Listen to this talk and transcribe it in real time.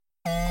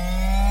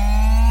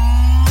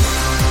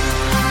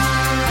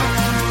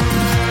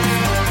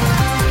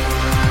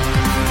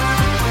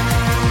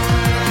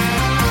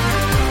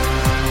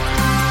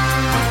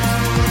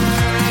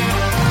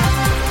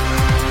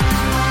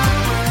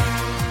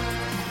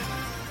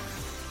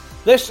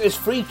This is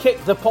Free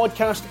Kick, the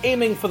podcast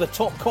aiming for the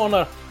top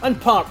corner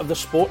and part of the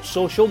Sports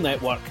Social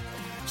Network.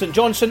 St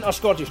Johnstone are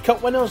Scottish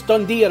Cup winners,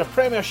 Dundee are a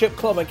Premiership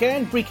club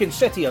again, Brechin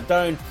City are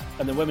down,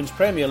 and the Women's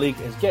Premier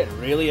League is getting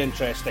really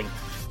interesting.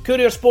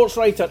 Courier sports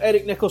writer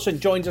Eric Nicolson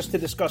joins us to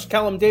discuss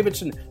Callum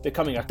Davidson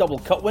becoming a double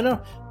cup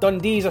winner,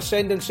 Dundee's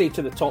ascendancy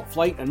to the top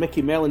flight and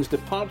Micky Mellon's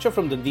departure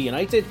from Dundee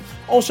United.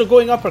 Also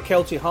going up are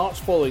Kelty Hearts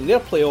following their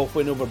playoff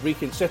win over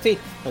Brechin City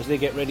as they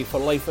get ready for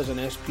life as an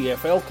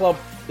SPFL club.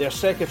 Their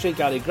secretary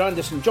Garry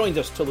Grandison joins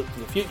us to look to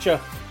the future.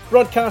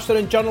 Broadcaster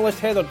and journalist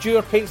Heather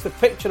Dewar paints the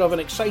picture of an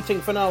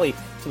exciting finale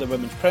to the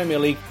Women's Premier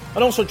League.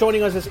 And also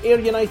joining us is Ayr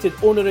United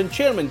owner and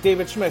chairman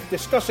David Smith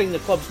discussing the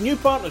club's new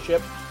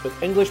partnership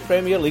with English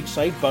Premier League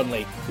side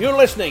Burnley. You're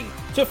listening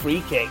to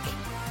Free Kick.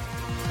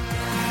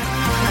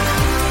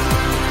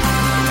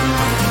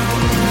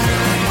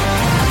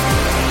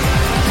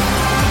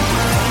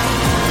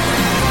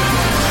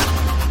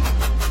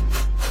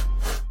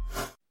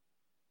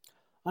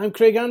 I'm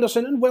Craig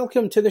Anderson and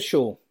welcome to the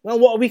show. Well,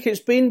 what a week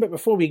it's been, but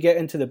before we get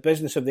into the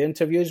business of the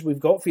interviews we've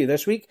got for you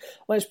this week,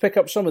 let's pick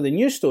up some of the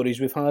news stories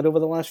we've had over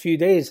the last few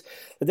days.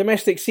 The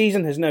domestic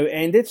season has now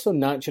ended, so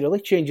naturally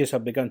changes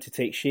have begun to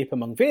take shape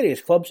among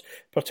various clubs,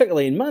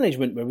 particularly in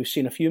management where we've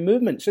seen a few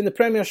movements. In the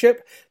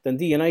Premiership,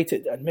 Dundee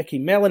United and Micky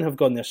Mellon have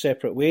gone their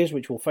separate ways,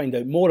 which we'll find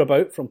out more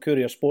about from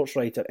Courier sports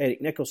writer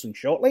Eric Nicolson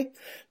shortly.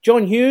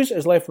 John Hughes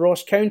has left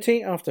Ross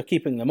County after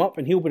keeping them up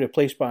and he'll be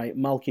replaced by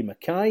Malky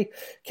Mackay.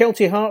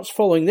 Kelty Hearts,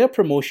 following their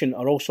promotion,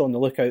 are also on the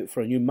lookout for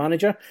a new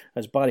manager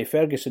as Barry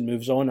Ferguson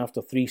moves on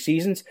after 3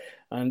 seasons,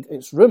 and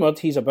it's rumoured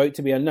he's about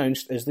to be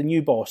announced as the new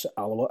boss at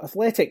Alloa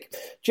Athletic.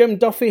 Jim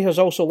Duffy has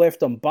also left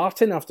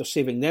Dumbarton after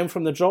saving them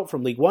from the drop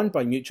from League One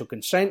by mutual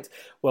consent,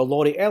 while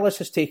Laurie Ellis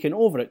has taken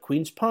over at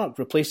Queen's Park,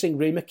 replacing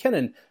Ray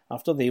McKinnon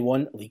after they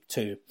won League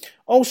Two.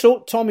 Also,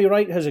 Tommy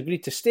Wright has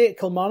agreed to stay at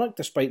Kilmarnock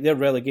despite their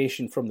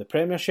relegation from the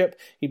Premiership.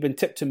 He'd been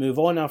tipped to move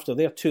on after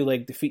their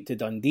 2-leg defeat to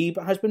Dundee,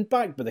 but has been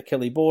backed by the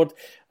Killie board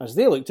as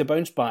they look to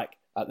bounce back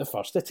at the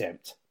first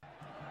attempt.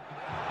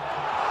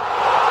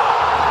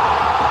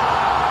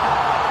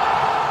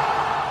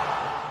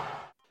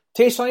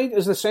 Tayside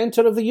is the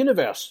centre of the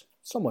universe,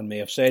 someone may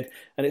have said,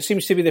 and it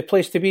seems to be the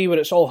place to be where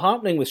it's all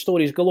happening with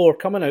stories galore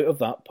coming out of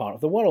that part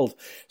of the world.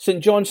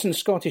 St Johnstone's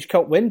Scottish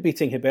Cup win,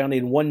 beating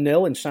Hibernian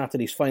 1-0 in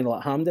Saturday's final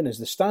at Hampden, is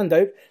the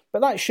standout,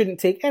 but that shouldn't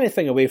take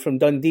anything away from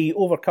Dundee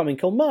overcoming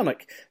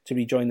Kilmarnock to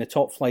rejoin the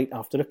top flight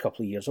after a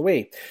couple of years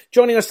away.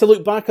 Joining us to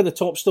look back at the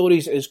top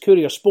stories is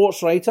Courier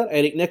sports writer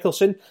Eric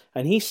Nicolson,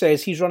 and he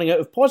says he's running out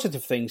of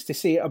positive things to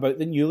say about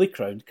the newly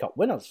crowned Cup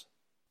winners.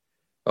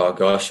 Oh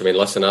gosh, I mean,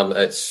 listen, I'm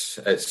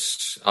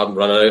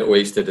running out of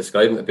ways to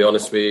describe it, to be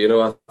honest with you. You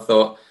know, I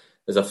thought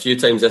there's a few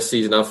times this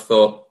season I've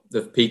thought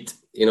they've peaked,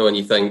 you know, and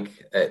you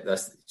think winning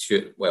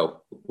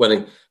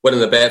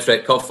the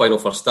Betfred Cup final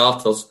for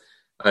starters,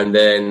 and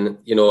then,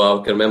 you know,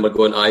 I can remember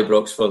going to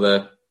Ibrox for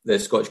the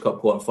Scottish Cup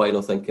quarter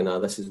final thinking,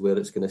 this is where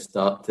it's going to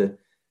start to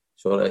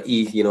sort of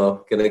ease, you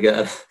know, going to get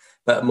a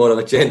bit more of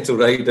a gentle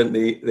ride at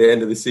the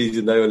end of the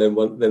season now, and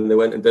then they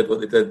went and did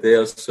what they did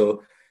there.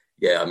 So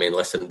yeah, I mean,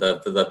 listen,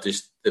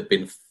 they've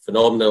been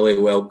phenomenally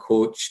well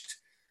coached.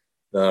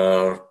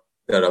 They're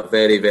a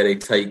very, very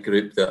tight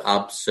group that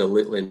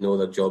absolutely know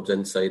their jobs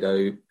inside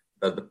out.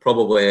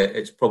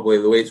 It's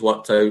probably the way it's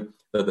worked out.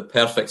 They're the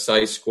perfect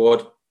size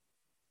squad.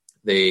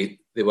 They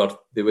would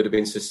have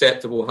been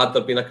susceptible had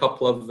there been a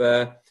couple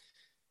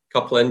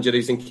of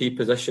injuries in key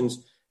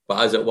positions.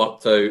 But as it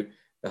worked out,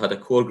 they had a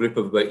core group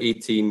of about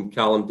 18.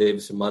 Callum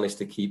Davidson managed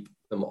to keep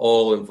them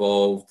all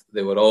involved.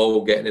 They were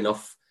all getting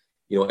enough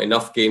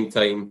game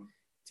time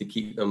to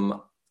keep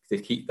them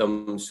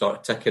sort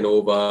of ticking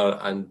over.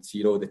 And,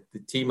 you know, the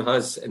team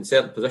has, in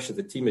certain positions,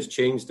 the team has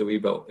changed a wee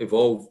bit,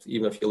 evolved,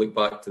 even if you look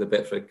back to the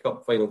Betfred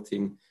Cup final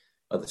team,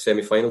 or the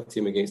semi-final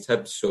team against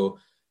Hibs. So,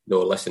 no,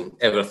 listen,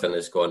 everything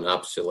has gone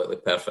absolutely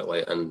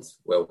perfectly, and,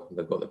 well,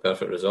 they've got the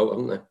perfect result,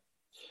 haven't they?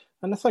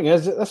 And the thing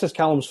is, this is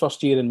Callum's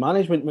first year in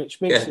management, which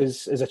makes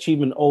his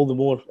achievement all the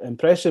more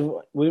impressive.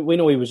 We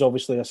know he was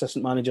obviously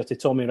assistant manager to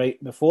Tommy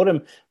Wright before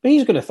him, but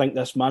he's going to think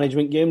this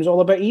management game's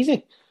all a bit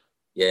easy.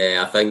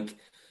 Yeah, I think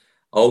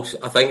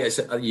it's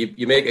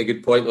you make a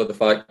good point with the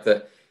fact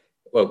that,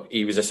 well,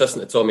 he was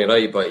assistant to Tommy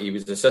Wright, but he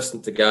was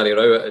assistant to Garry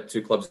Rowett at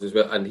 2 clubs as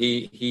well, and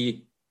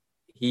he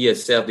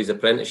has served his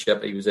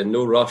apprenticeship. He was in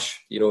no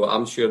rush. You know,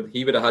 I'm sure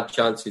he would have had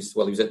chances.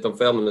 Well, he was at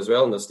Dunfermline as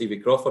well, and there's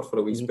Stevie Crawford for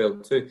a wee spell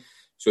too.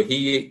 So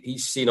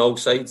he's seen all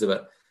sides of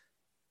it.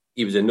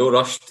 He was in no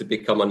rush to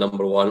become a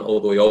number one,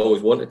 although he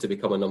always wanted to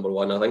become a number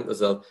one. I think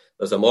there's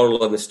a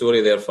moral in the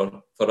story there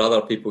for other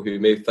people who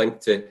may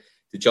think to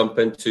jump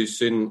in too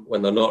soon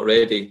when they're not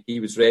ready. He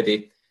was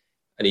ready,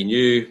 and he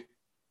knew.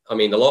 I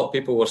mean, a lot of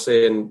people were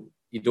saying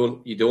you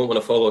don't want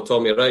to follow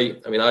Tommy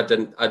Wright. I mean, I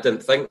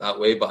didn't think that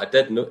way, but I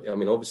did know. I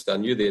mean, obviously, I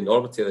knew the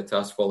enormity of the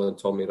task following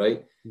Tommy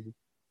Wright,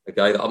 a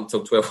guy that up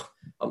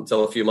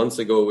until a few months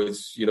ago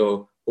was, you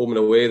know, home and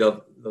away. Home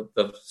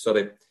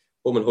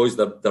and Ho's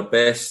their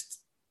best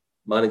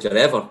manager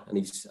ever, and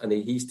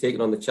he's taken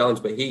on the challenge.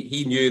 But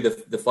he knew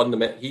the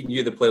fundament. He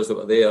knew the players that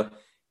were there.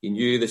 He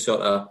knew the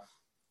sort of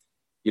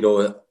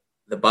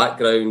the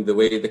background, the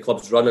way the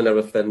club's run and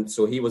everything.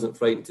 So he wasn't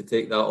frightened to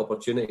take that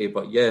opportunity.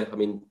 But yeah, I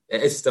mean,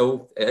 it is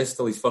still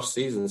his first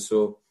season.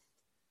 So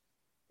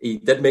he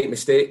did make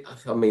mistakes.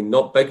 I mean,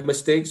 not big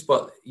mistakes,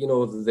 but he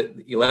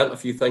learnt a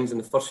few things in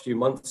the first few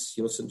months.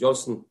 St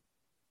Johnstone,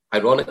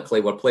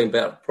 ironically, were playing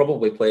better,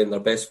 probably playing their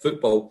best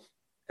football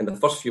in the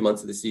first few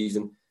months of the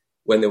season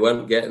when they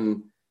weren't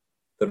getting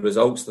the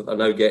results that they're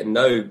now getting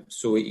now.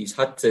 So he's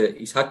had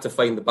to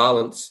find the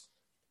balance,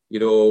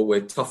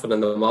 with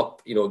toughening them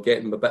up,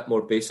 getting them a bit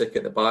more basic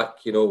at the back,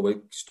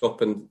 with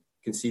stopping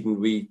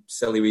conceding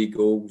silly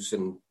goals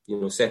and,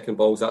 second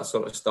balls, that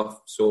sort of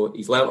stuff. So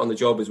he's learnt on the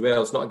job as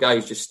well. It's not a guy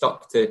who's just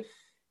stuck to,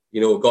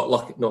 not got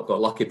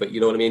lucky, but you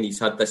know what I mean? He's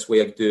had this way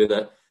of doing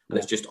it and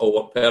it's just all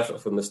worked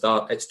perfect from the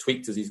start. It's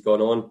tweaked as he's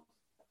gone on.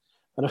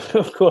 And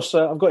of course,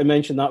 I've got to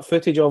mention that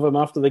footage of him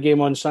after the game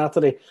on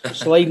Saturday,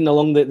 sliding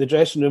along the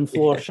dressing room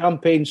floor,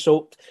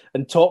 champagne-soaked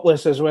and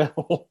topless as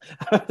well.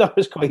 That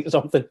was quite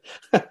something.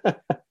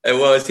 It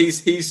was.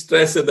 He's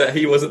stressing that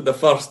he wasn't the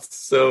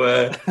first.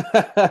 So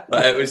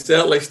but it was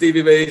certainly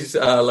Stevie May's.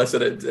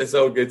 Listen, it's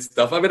all good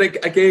stuff. I mean,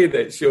 again,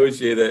 it shows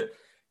you that,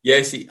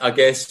 yes, I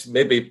guess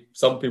maybe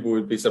some people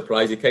would be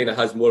surprised. He kind of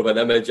has more of an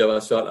image of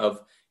a sort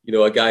of,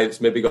 a guy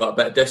that's maybe got a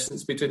bit of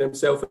distance between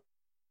himself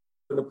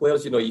the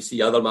players. You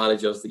see other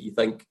managers that you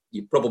think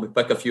you'd probably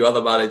pick a few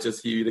other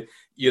managers who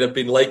you'd have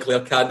been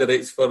likelier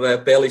candidates for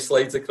belly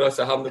slides across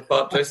a Hampden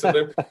Park dressing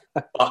room.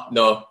 But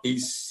no,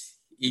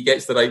 he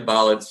gets the right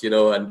balance,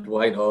 and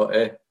why not?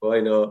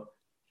 Why not?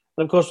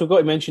 And of course, we've got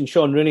to mention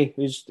Sean Rooney,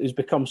 who's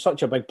become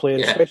such a big player,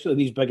 especially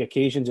these big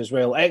occasions as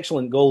well.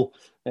 Excellent goal,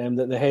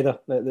 that the header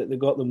that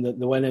got them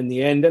the win in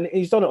the end, and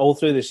he's done it all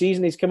through the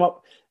season. He's come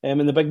up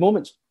in the big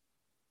moments.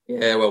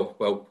 Yeah,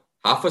 well.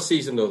 Half a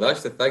season, though,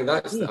 that's the thing.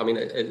 I mean,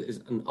 it's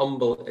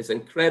it's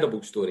an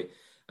incredible story.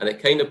 And it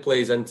kind of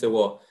plays into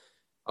what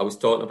I was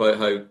talking about,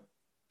 how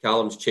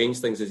Callum's changed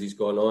things as he's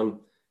gone on.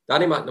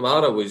 Danny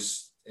McNamara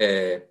was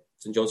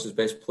St Johnstone's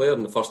best player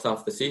in the first half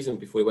of the season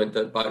before he went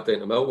back down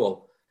to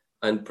Millwall.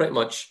 And pretty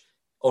much,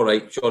 all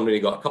right, Sean Rooney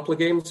got a couple of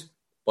games,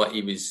 but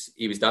he was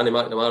Danny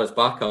McNamara's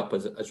backup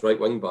as right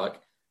wing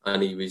back.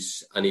 And he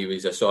was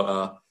a sort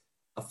of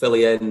a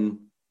fill-in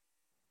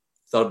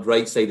third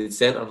right-sided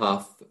centre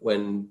half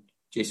when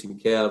Jason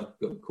Kerr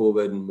got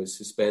COVID and was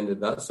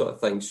suspended, that sort of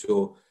thing.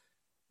 So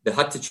they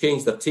had to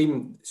change their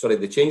team. Sorry,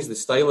 they changed the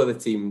style of the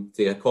team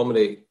to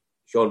accommodate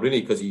Sean Rooney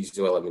because he's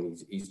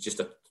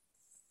just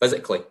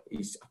physically,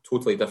 he's a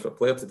totally different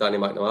player to Danny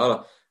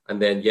McNamara.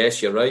 And then,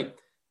 yes, you're right.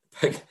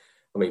 The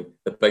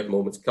big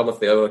moments,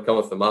 cometh the hour,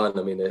 cometh the man.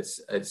 I mean, it's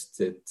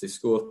to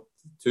score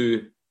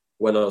 2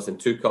 winners in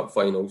 2 cup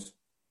finals,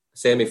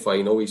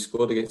 semi-final. He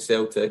scored against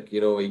Celtic.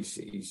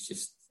 He's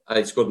just.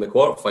 I scored in the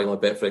quarter-final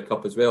at Betfred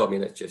Cup as well. I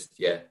mean, it's just,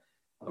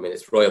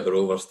 it's Roy of the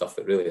Rover stuff.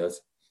 It really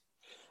is.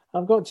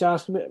 I've got to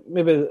ask,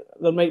 maybe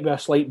there might be a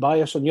slight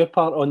bias on your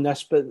part on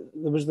this, but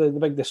there was the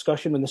big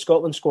discussion when the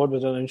Scotland squad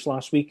was announced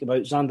last week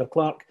about Zander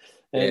Clark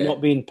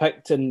not being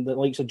picked, and the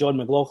likes of John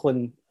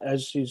McLaughlin,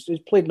 he's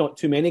played not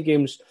too many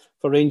games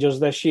for Rangers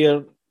this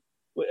year.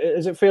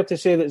 Is it fair to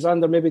say that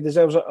Zander maybe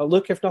deserves a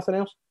look, if nothing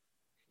else?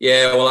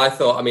 Yeah, well, I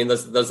thought,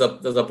 there's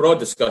a broad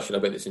discussion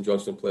about the St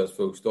Johnstone players,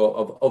 full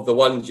stop. Of the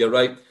ones, you're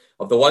right,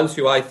 of the ones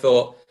who I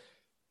thought,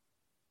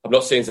 I'm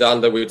not saying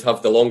Zander would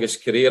have the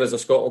longest career as a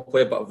Scotland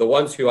player, but of the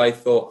ones who I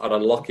thought are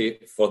unlucky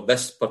for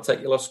this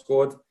particular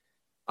squad,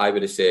 I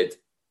would have said,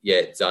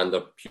 yeah,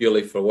 Zander,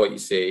 purely for what you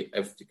say.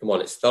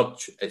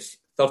 It's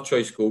third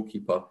choice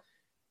goalkeeper,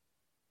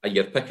 and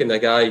you're picking a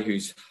guy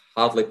who's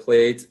hardly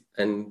played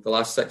in the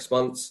last 6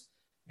 months,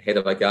 ahead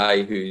of a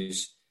guy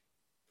who's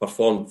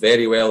performed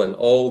very well in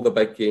all the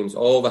big games,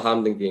 all the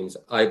Hampden games.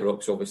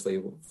 Ibrox, obviously,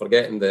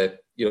 forgetting the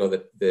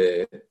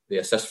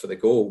assist for the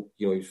goal.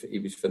 He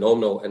was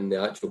phenomenal in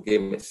the actual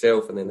game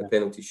itself, and then the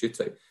penalty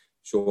shootout.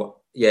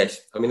 So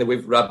yes,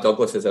 we've Rab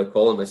Douglas as our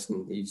columnist,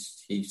 and he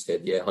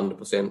said, yeah,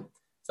 100%.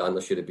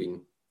 Zander should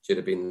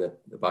have been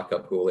the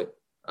backup goalie,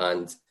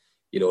 and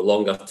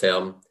longer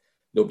term,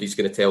 nobody's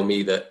going to tell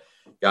me that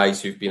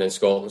guys who've been in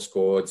Scotland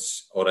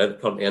squads or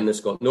currently in the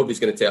squad, nobody's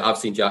going to tell. I've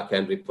seen Jack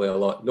Hendry play a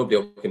lot. Nobody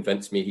will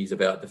convince me he's a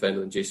better defender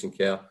than Jason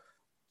Kerr.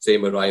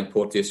 Same with Ryan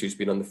Porteous, who's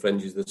been on the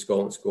fringes of the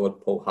Scotland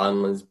squad. Paul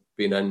Hanlon's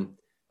been in.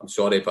 I'm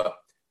sorry, but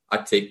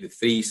I'd take the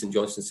 3 St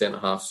Johnstone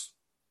centre-halves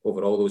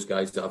over all those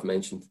guys that I've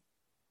mentioned.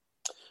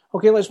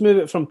 Okay, let's move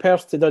it from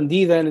Perth to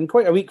Dundee then. And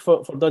quite a week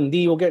for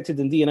Dundee. We'll get to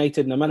Dundee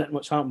United in a minute and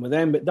what's happened with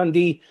them. But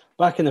Dundee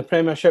back in the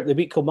Premiership. They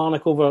beat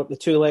Kilmarnock over the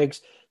 2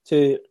 legs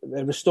to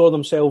restore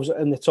themselves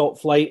in the top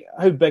flight.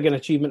 How big an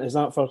achievement is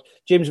that for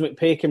James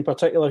McPake in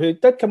particular, who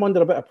did come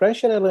under a bit of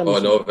pressure earlier? Oh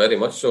no, very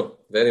much so.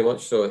 Very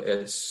much so.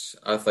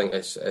 I think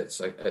it's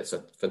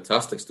a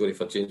fantastic story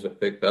for James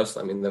McPake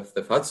personally.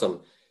 They've had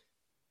some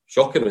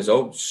shocking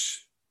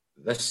results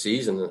this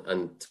season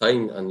and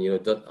time, and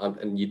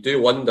you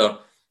do wonder,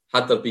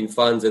 had there been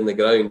fans in the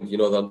ground,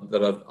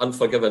 they're an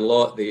unforgiving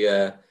lot,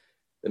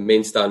 the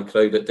main stand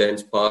crowd at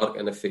Dens Park,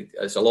 and if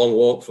it's a long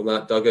walk from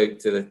that dugout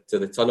to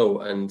the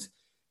tunnel, and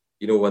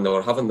when they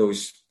were having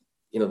those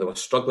they were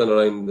struggling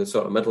around the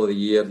sort of middle of the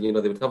year. They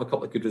would have a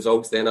couple of good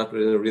results then after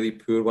a really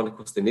poor one. Of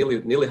course, they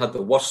nearly had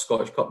the worst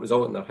Scottish Cup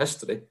result in their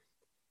history.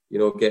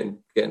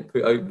 Getting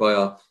put out by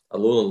a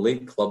lowland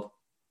league club.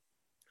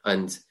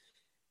 And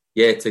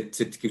yeah,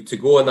 to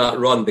go on that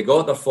run, they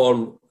got their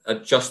form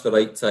at just the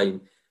right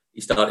time.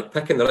 He started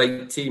picking the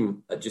right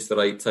team at just the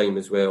right time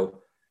as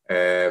well.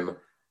 And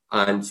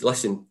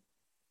listen,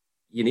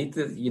 you need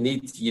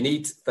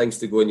things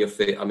to go in your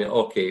favour. I mean,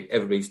 okay,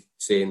 everybody's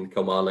saying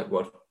Kilmarnock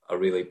were a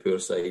really poor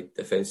side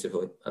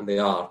defensively, and they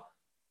are,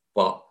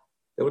 but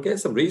they were getting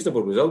some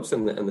reasonable results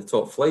in the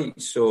top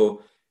flight.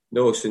 So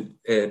no,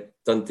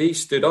 Dundee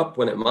stood up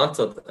when it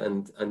mattered,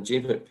 and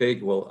James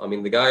McPaig, well, I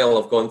mean, the guy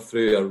will have gone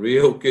through a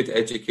real good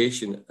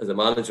education as a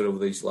manager over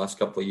these last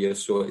couple of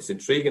years. So it's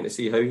intriguing to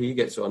see how he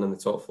gets on in the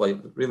top flight.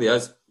 It really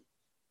is.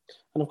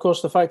 And of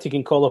course, the fact he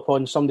can call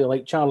upon somebody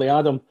like Charlie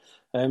Adam,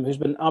 who's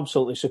been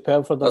absolutely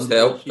superb for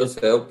Dundee. Does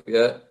help,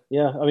 yeah.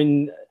 Yeah, I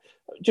mean,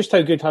 just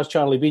how good has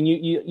Charlie been?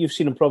 You've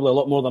seen him probably a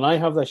lot more than I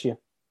have this year.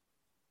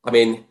 I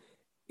mean,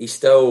 he's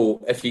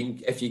still, if you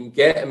can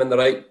get him in the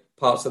right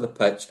parts of the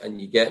pitch and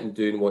you get him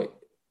doing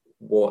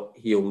what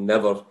he'll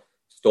never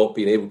stop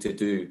being able to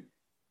do,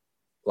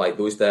 like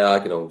those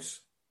diagonals,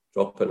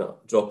 dropping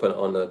it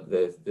on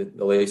the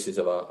laces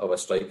of a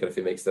striker if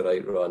he makes the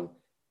right run,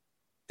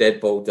 dead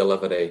ball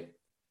delivery,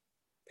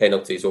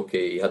 penalties.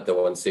 Okay, he had the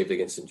one saved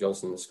against St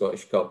Johnstone in the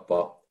Scottish Cup,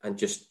 and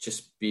just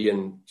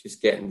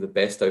getting the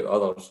best out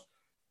of others.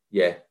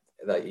 Yeah,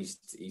 that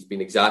he's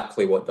been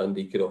exactly what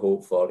Dundee could have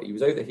hoped for. He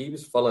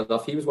was funnily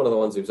enough, he was one of the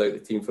ones who was out of the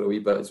team for a wee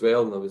bit as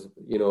well, and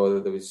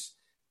there was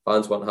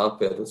fans weren't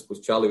happy. I don't suppose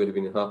Charlie would have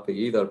been happy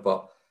either,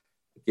 but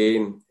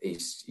again,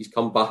 he's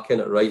come back in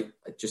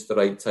at just the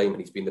right time,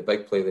 and he's been the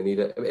big player they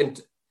needed.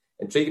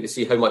 Intriguing to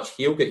see how much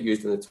he'll get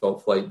used in the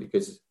top flight,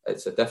 because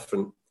it's a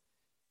different,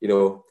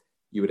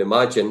 you would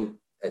imagine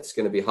it's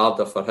going to be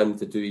harder for him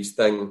to do his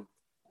thing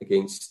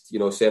against,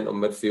 central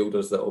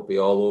midfielders that will be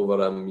all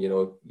over him,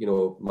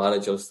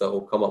 managers that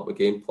will come up with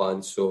game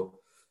plans. So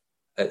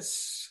I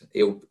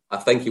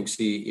think he'll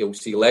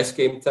see less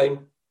game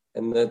time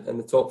in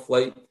the top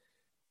flight.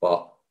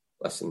 But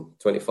listen,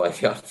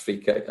 25-yard free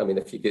kick. I mean,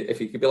 if you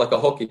could be like a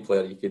hockey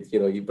player, you could,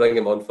 you bring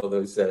him on for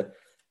those the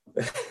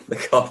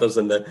corners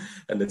and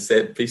the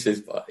set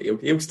pieces. But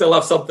he'll still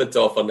have something to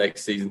offer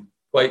next season.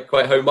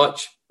 Quite how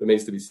much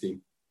remains to be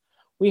seen.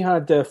 We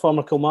had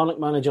former Kilmarnock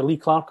manager Lee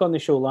Clark on the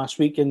show last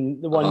week,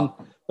 and the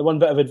one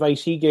bit of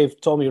advice he gave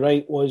Tommy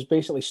Wright was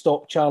basically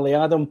stop Charlie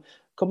Adam.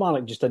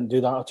 Kilmarnock just didn't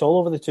do that at all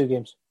over the two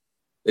games.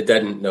 They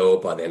didn't, no,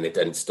 but then they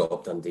didn't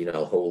stop Dundee in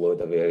a whole load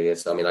of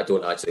areas. I mean, I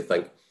don't actually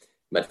think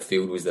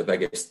midfield was the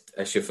biggest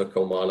issue for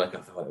Kilmarnock.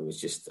 I thought it was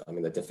just, I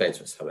mean, the defence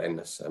was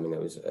horrendous. I mean,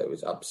 it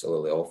was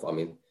absolutely awful. I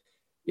mean,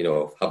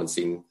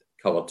 having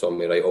covered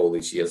Tommy Wright all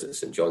these years at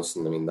St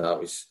Johnstone, I mean, that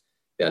was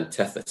the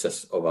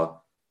antithesis of a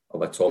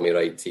Tommy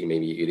Wright team. I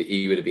mean,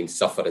 he would have been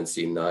suffering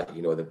seeing that.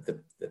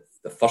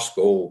 The first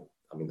goal.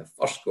 I mean, the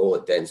first goal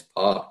at Dens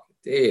Park.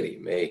 Deary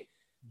me,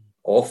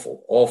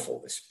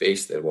 awful. The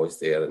space there was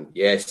there, and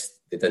yes,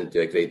 they didn't do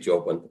a great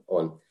job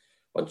on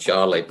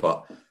Charlie,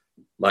 but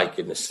my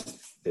goodness,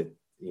 they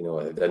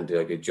didn't do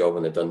a good job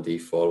on the Dundee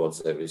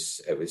forwards.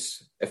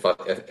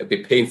 It'd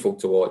be painful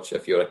to watch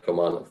if you're a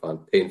Kilmarnock fan.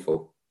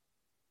 Painful.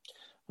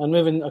 And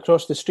moving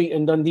across the street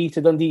in Dundee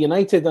to Dundee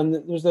United, and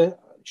there was the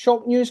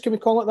shock news, can we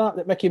call it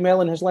that Micky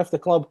Mellon has left the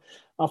club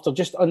after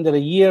just under a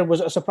year.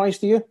 Was it a surprise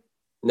to you?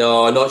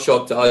 No, not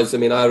shocked to us. I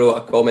mean, I wrote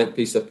a comment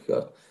piece and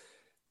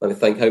I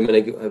think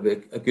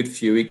a good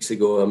few weeks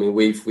ago. I mean,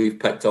 we've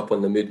picked up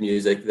on the mood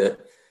music that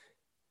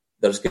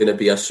there's going to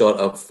be a sort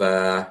of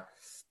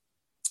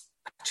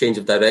change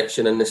of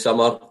direction in the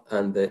summer,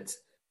 and that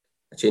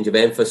a change of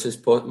emphasis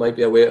might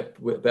be a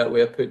better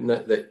way of putting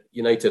it. That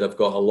United have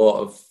got a lot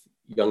of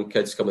young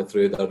kids coming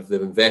through.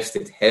 They've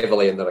invested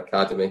heavily in their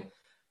academy.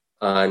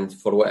 And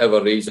for whatever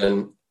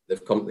reason,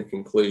 they've come to the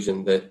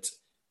conclusion that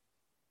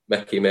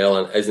Micky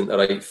Mellon isn't the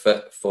right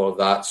fit for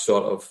that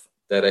sort of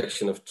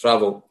direction of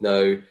travel.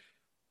 Now,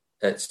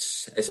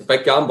 it's a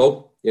big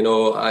gamble,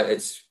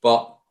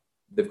 but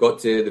they've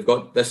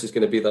got this is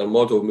going to be their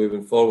model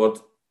moving forward.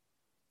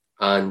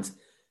 And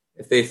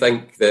if they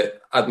think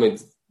that, I mean,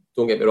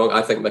 don't get me wrong,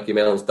 I think Micky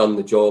Mellon's done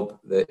the job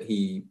that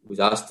he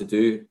was asked to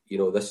do.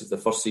 This is the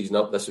first season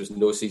up. This was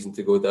no season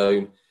to go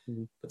down.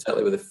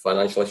 Particularly with the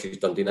financial issues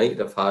Dundee United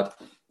have had.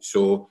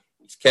 So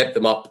he's kept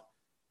them up,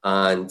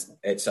 and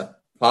it's a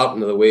part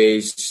of the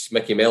ways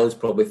Micky Mellon's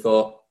probably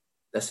thought,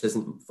 this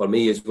isn't for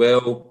me as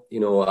well.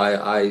 He's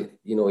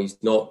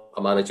not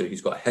a manager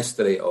who's got a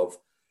history of,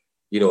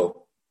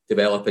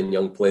 developing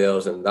young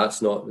players, and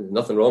there's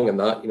nothing wrong in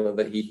that.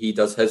 That he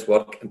does his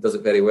work and does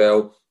it very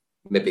well.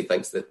 Maybe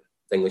thinks that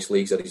English lower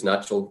leagues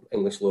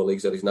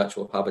are his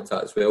natural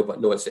habitat as well. But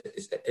no,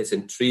 it's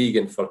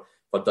intriguing for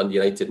Dundee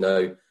United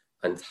now,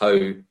 and how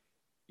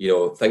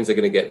things are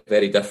going to get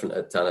very different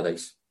at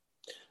Tannadice.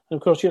 And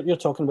of course, you're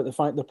talking about the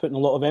fact they're putting a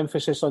lot of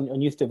emphasis on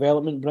youth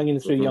development, bringing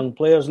through young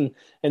players, and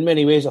in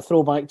many ways a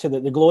throwback to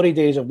the glory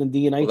days of Dundee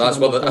United.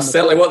 Well, that's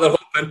certainly what they're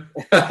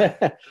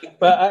hoping.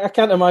 But I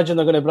can't imagine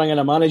they're going to bring in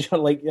a manager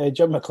like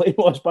Jim McLean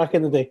was back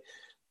in the day.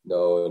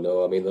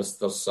 No. I mean, there's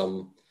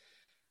some.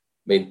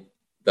 I mean,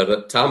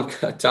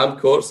 Tam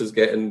Courts is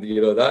getting,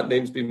 that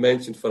name's been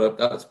mentioned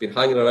that's been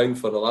hanging around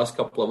for the last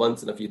couple of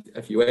months. And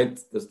if you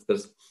went,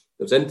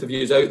 there's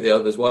interviews out there.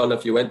 There's one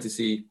if you went to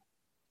see.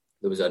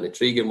 There was an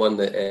intriguing one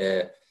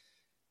that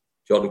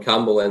Jordan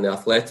Campbell and the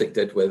Athletic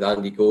did with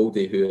Andy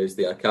Goldie, who is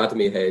the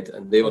academy head,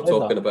 and they were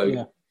talking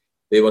about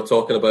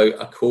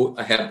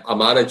a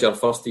manager,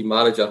 first team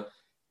manager,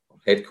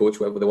 head coach,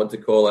 whatever they want to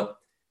call it,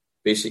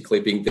 basically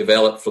being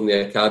developed from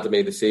the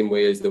academy the same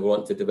way as they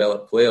want to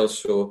develop players.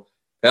 So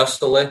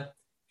personally, if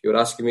you're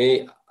asking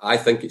me, I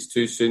think it's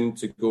too soon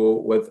to go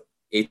with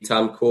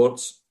Tam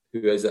Courts, who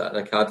is an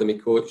academy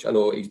coach. I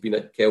know he's been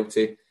at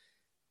Kelty.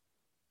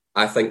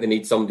 I think they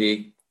need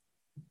somebody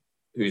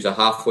who's a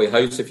halfway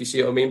house, if you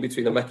see what I mean,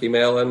 between a Micky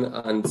Mellon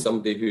and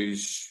somebody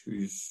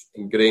who's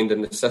ingrained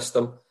in the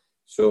system.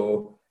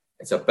 So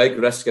it's a big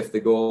risk if they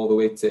go all the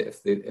way to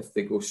if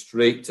they go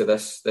straight to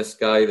this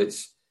guy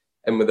that's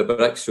in with the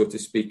bricks, so to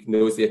speak,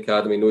 knows the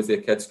academy, knows the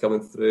kids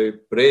coming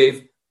through.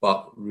 Brave,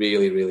 but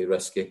really, really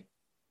risky.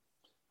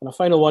 And a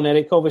final one,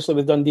 Eric, obviously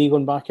with Dundee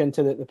going back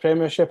into the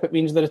Premiership, it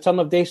means the return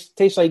of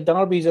Tayside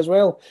derbies as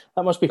well.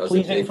 That must be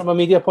pleasing from a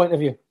media point of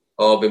view.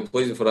 Oh, been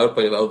pleasing for our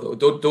point of view.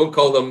 Don't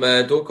call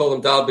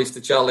them derbies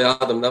to Charlie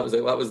Adam. That was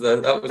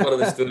one of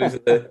the stories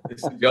of the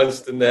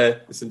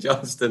St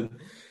Johnstone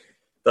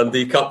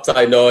Dundee Cup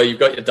tie. No, you've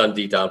got your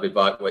Dundee derby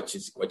back, which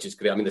is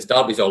great. I mean, there's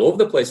derbies all over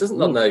the place, isn't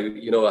there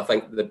now? I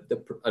think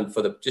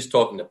just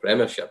talking the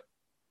Premiership,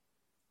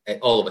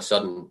 all of a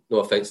sudden, no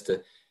offence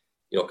to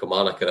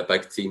Kilmarnock are a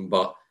big team,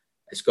 but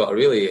it's got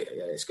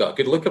a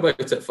good look about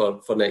it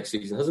for next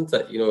season, hasn't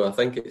it? I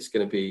think it's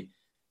going to be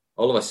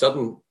all of a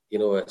sudden.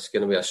 It's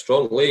going to be a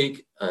strong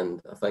league,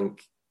 and I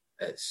think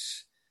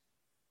there's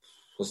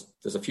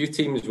a few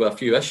teams with a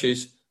few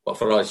issues, but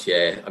for us,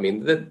 I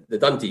mean, the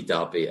Dundee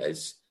derby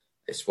it's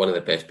one of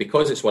the best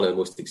because it's one of the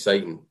most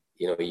exciting.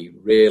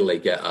 You rarely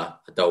get a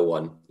dull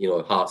one.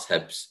 Hearts,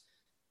 Hibs.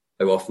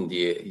 How often do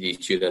you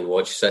tune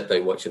in, sit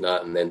down watching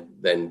that, and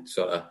then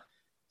sort of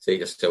say to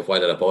yourself, why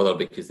did I bother?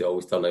 Because they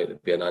always turn out to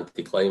be an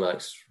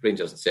anti-climax.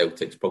 Rangers and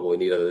Celtic's probably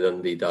neither the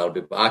Dundee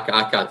derby, but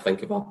I can't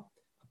think of a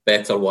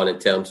better one in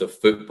terms of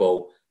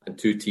football, and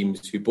two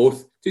teams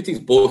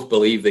both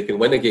believe they can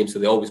win a game, so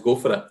they always go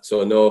for it.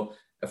 So no,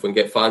 if we can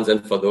get fans in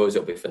for those,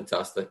 it'll be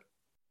fantastic.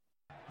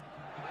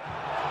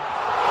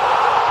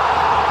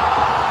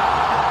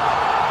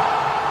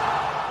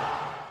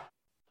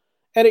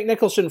 Eric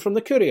Nicolson from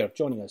the Courier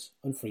joining us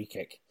on Free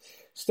Kick.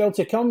 Still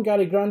to come,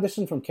 Garry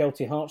Grandison from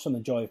Kelty Hearts on the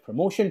joy of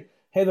promotion,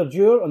 Heather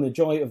Dewar on the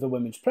joy of the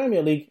Women's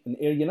Premier League, and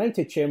Ayr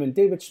United chairman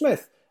David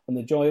Smith on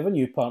the joy of a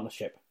new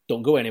partnership.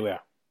 Don't go anywhere.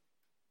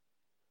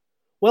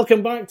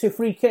 Welcome back to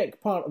Free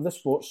Kick, part of the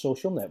Sports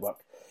Social Network.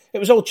 It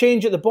was all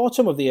change at the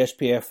bottom of the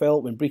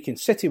SPFL when Brecon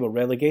City were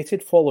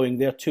relegated following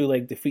their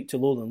two-leg defeat to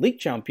Lowland League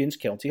champions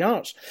Kelty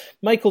Hearts.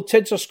 Michael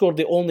Tidser scored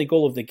the only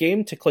goal of the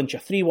game to clinch a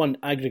 3-1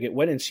 aggregate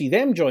win and see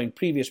them join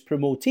previous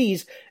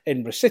promotees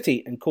Edinburgh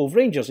City and Cove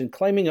Rangers in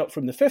climbing up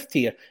from the 5th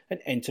tier and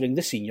entering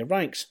the senior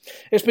ranks.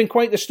 It's been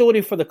quite the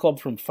story for the club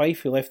from Fife,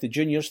 who left the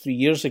juniors 3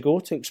 years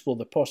ago to explore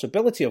the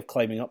possibility of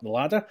climbing up the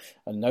ladder,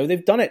 and now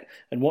they've done it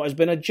in what has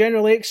been a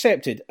generally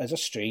accepted as a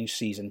strange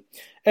season.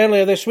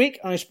 Earlier this week,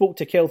 I spoke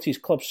to Kelty's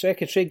club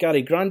secretary,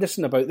 Garry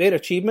Grandison, about their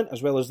achievement,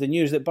 as well as the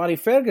news that Barry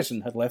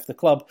Ferguson had left the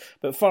club.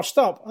 But first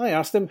up, I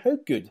asked him how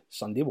good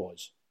Sunday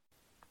was.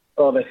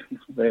 Oh,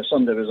 the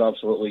Sunday was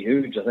absolutely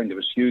huge. I think it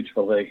was huge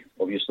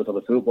obviously for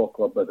the football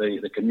club, but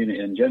the community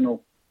in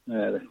general.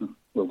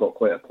 We've got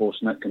quite a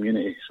close-knit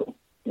community, so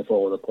they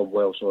follow the club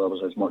well, so that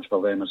was as much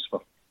for them as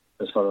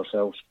for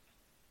ourselves.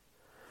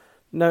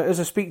 Now, as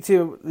I speak to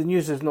you, the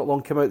news has not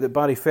long come out that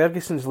Barry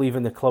Ferguson's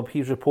leaving the club.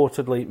 He's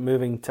reportedly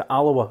moving to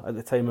Alloa at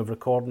the time of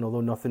recording, although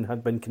nothing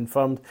had been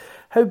confirmed.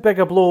 How big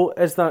a blow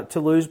is that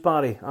to lose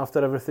Barry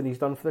after everything he's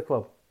done for the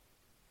club?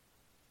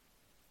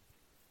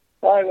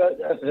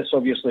 It's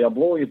obviously a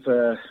blow. If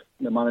the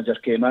manager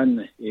came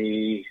in,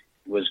 he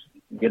was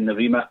given the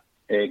remit,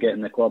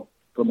 getting the club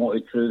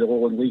promoted through the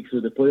Lowland League, through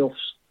the playoffs.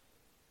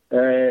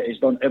 He's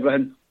done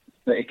everything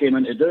that he came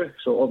in to do,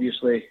 so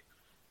obviously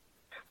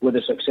with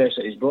the success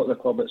that he's brought the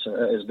club, it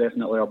is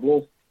definitely a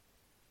blow.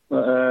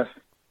 But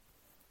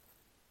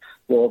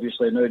we'll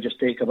obviously now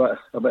just take a bit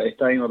of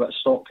time, a bit of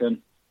stock,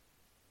 and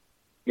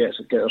get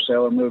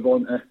ourselves and move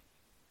on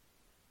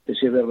to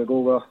see where we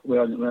go with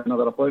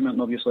another appointment.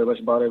 And obviously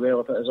wish Barry well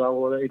if it is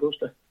Alloa that he goes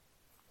to.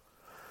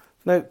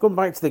 Now, going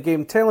back to the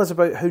game, tell us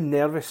about how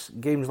nervous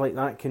games like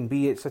that can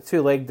be. It's a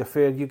two-legged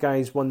affair. You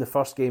guys won the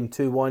first game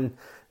 2-1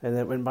 and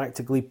then went back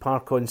to Glebe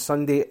Park on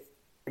Sunday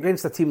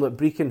against a team like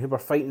Brecon who were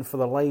fighting for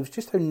their lives.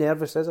 Just how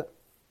nervous is it?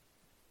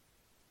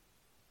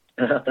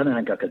 I don't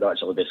think I could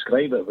actually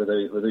describe it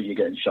without you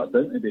getting shut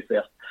down, to be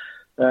fair.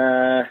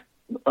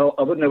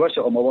 I wouldn't wish it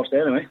on my worst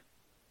enemy.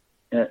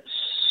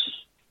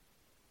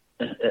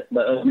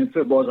 I mean,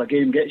 football as a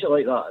game gets you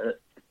like that.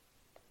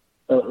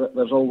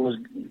 There's always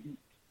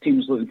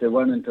teams looking to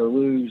win and to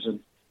lose, and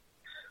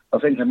I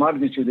think the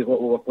magnitude of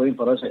what we were playing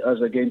for as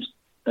the games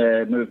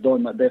moved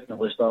on, that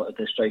definitely started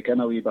to strike in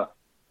a wee bit.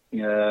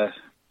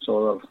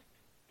 So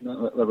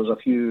there was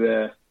a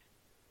few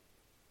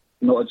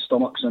knotted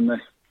stomachs in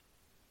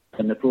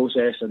the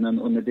process, and then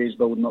on the days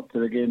building up to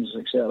the games,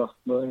 etc.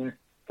 But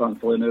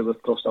thankfully now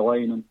we've crossed the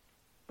line and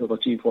we've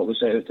achieved what we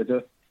set out to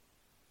do.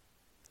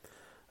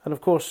 And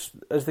of course,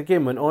 as the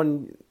game went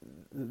on,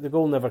 the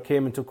goal never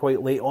came until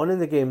quite late on in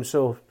the game,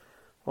 so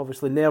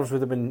obviously nerves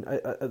would have been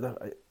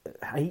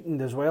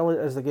heightened as well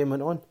as the game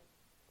went on.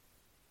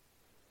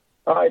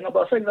 No,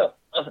 but I think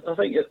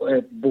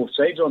both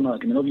sides on that.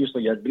 I mean,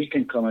 obviously you had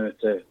Brecon come out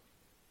to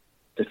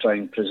try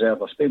and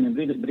preserve a space. I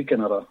mean,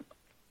 Brecon are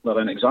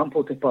an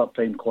example to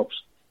part-time clubs,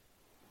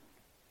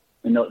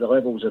 and the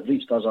levels they've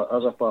reached as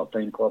a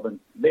part-time club. And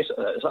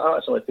basically, I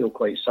actually feel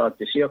quite sad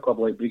to see a club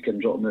like Brecon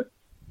dropping out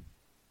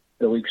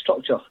the league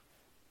structure.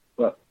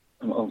 But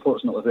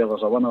unfortunately, where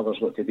there's a winner, there's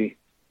got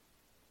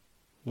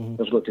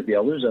to be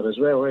a loser as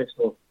well. Eh?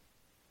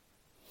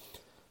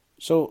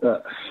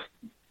 So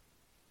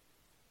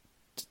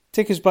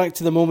take us back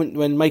to the moment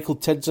when Michael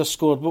Tidser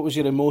scored. What was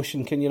your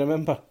emotion? Can you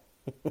remember?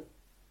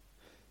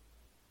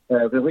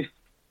 Relief.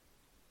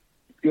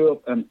 Pure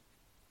and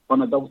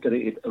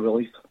unadulterated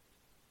relief.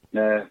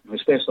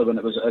 Especially when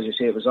it was, as you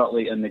say, it was that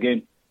late in the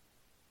game.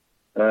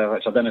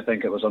 Which I didn't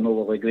think it was an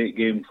overly great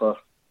game for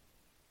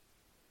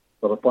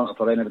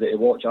anybody to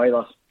watch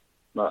either.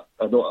 But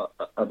I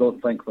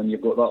don't think when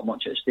you've got that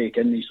much at stake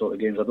in these sort of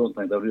games, I don't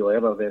think they're really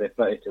ever very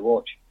pretty to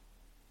watch.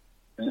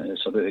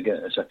 It's about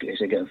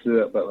to getting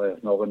through it,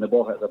 but when the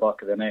ball hit the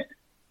back of the net,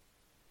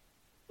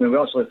 I mean, we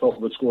actually thought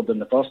we'd scored in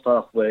the first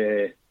half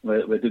with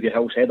Dougie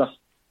Hill's header.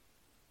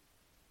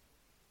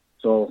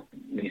 So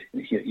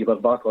you were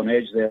back on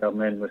edge there, and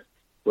then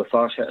with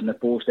Farsh hitting the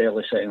post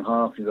early second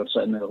half, you were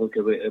sitting there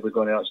looking, are we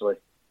going to actually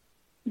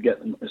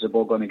is the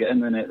ball going to get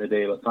in the net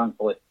today? But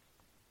thankfully,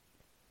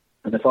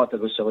 and the fact it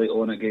was so late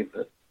on, it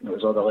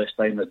was all the less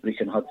time that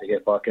Brecon had to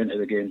get back into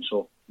the game,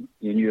 so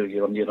you knew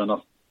you were near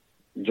enough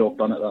job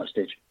done at that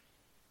stage.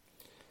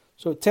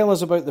 So tell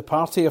us about the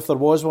party, if there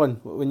was one,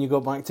 when you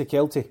got back to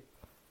Kelty.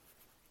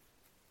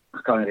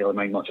 I can't really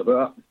mind much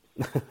about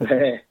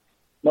it.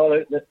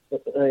 No,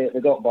 they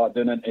got back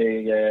down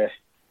into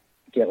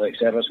Kelty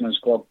Servicemen's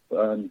Club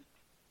and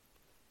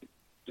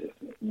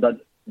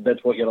did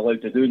what you're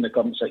allowed to do in the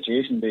current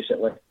situation,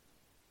 basically.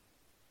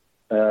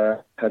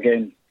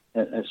 Again,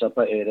 it's a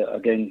pity that,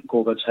 again,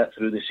 COVID's hit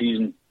through the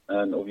season,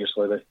 and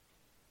obviously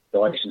the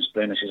licensed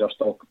premises are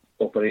still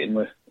operating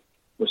with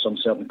some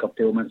certain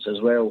curtailments as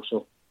well.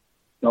 So,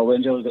 no, we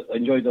enjoyed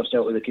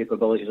ourselves with the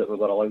capabilities that we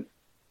were allowed.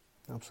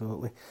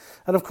 Absolutely.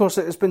 And of course,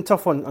 it's been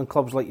tough on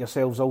clubs like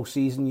yourselves all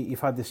season.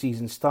 You've had the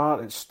season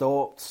start, it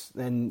stopped,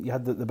 then you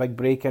had the big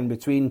break in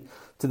between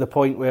to the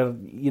point where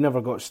you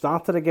never got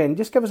started again.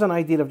 Just give us an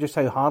idea of just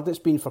how hard it's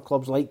been for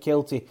clubs like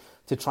Kelty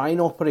to try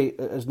and operate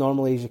as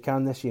normally as you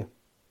can this year.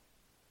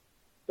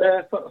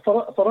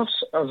 For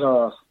us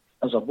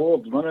as a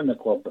board running the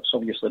club, it's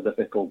obviously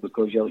difficult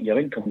because your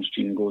income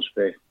stream goes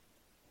for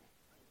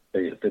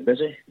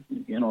busy.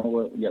 You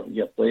know,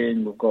 you're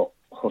playing. We've got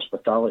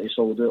hospitality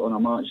sold out on a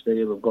match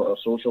day. We've got our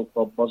social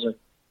club buzzing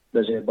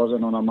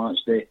on a match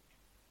day.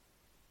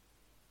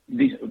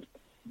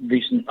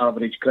 Decent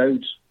average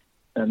crowds,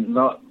 and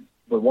that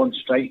with one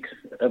strike,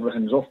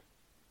 everything's off.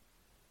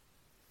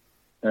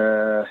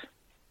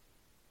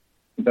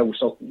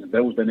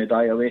 Bills didn't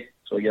die away,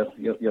 so you're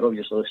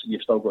obviously,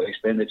 you've still got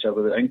expenditure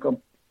without income.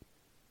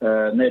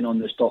 And then on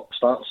the start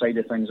side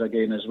of things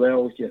again as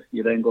well,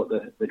 you then got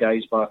the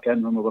guys back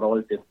in and we were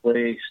allowed to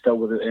play still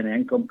without any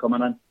income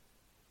coming in.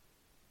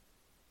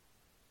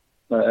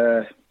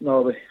 But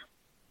no,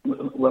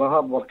 we're a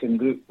hard-working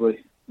group.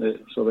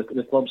 So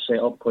the club's set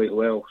up quite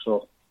well,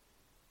 so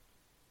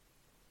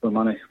we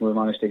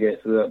managed to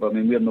get through it. But I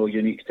mean, we're no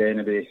unique to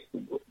anybody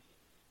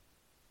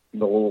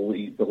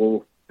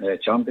below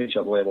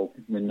championship level.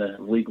 I mean, the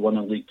League 1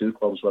 and League 2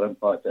 clubs were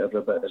impacted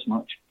every bit as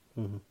much.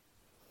 Mm-hmm.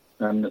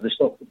 And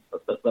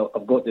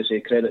I've got to say,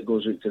 credit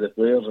goes out to the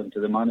players and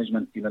to the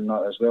management, even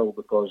that as well,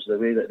 because the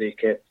way that they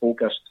kept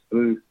focused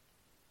through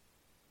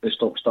the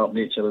stop-start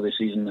nature of the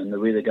season and the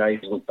way the guys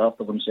looked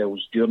after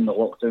themselves during the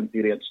lockdown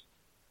periods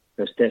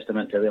is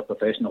testament to their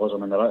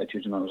professionalism and their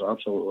attitudes, and that was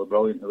absolutely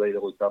brilliant, the way they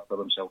looked after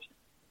themselves.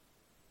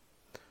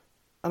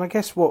 And I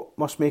guess what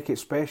must make it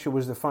special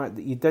was the fact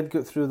that you did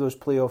get through those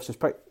playoffs,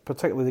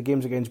 particularly the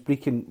games against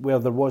Brecon, where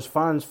there was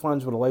fans.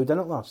 Fans were allowed in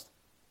at last.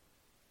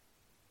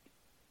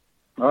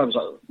 By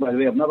the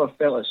way, I've never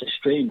felt it's so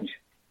strange.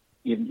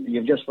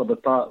 You've just for the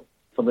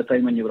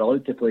time when you were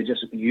allowed to play,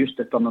 just used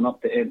to turning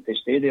up to empty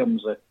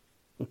stadiums.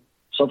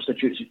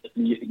 Substitutes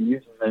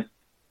using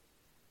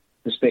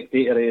the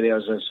spectator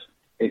areas as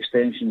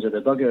extensions of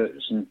the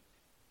dugouts, and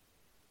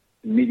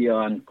media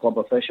and club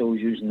officials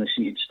using the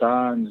seated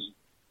stands.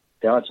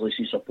 To actually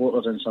see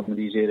supporters in some of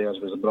these areas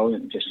was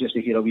brilliant. Just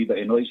to hear a wee bit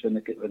of noise when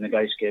the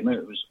guys came out,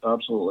 it was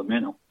absolutely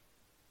mental.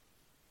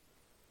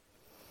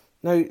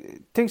 Now,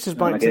 it takes us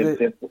back again,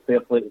 to the... fair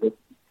play to the...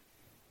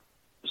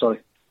 Sorry.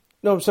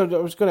 No, I'm sorry, I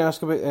was going to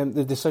ask about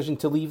the decision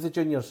to leave the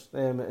juniors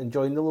and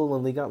join the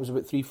Lowland League. That was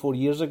about 3-4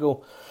 years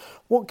ago.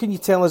 What can you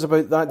tell us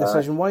about that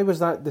decision? Why was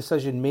that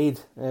decision made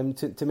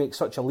to make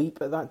such a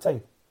leap at that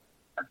time?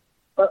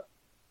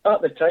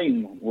 At the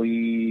time,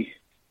 we...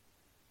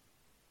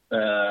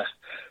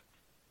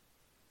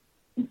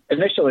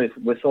 initially,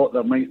 we thought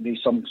there might be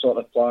some sort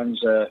of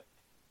plans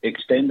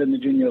extending the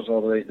juniors,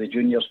 or the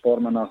juniors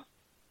forming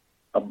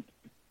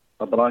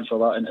a branch of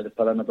that into the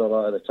perimeter of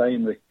that at the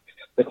time.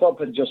 The club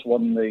had just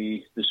won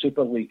the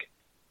Super League.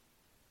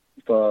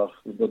 We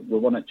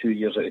won it 2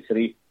 years out of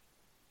 3.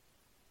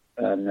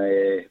 And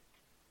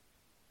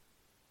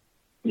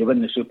you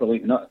win the Super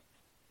League,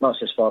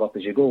 that's as far up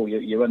as you go.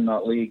 You win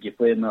that league, you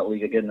play in that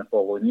league again the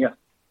following year.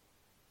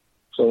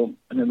 So,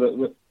 I mean,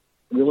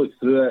 we looked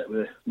through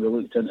it, we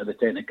looked into the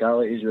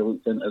technicalities, we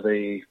looked into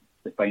the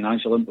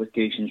financial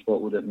implications,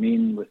 what would it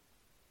mean?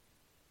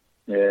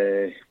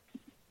 I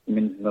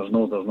mean, there's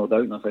no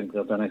doubt,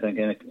 and I think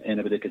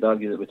anybody could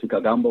argue that we took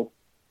a gamble.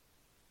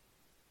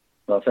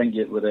 But I think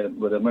with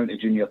the amount of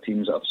junior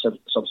teams that have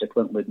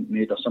subsequently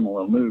made a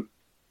similar move,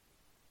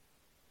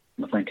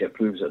 I think it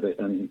proves that,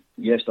 and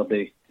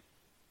yesterday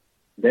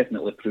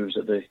definitely proves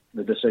that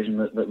the decision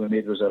that we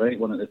made was the right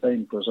one at the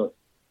time, because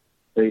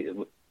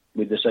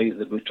we decided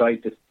that we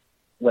tried to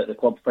let the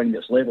club find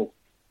its level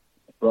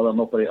rather than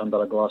operate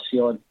under a glass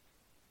ceiling.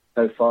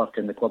 How far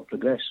can the club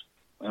progress?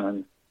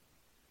 And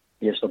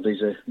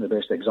yesterday's the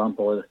best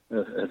example of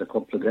the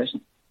club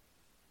progressing.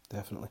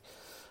 Definitely.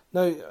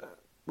 Now,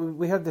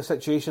 we had the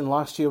situation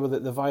last year where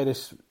the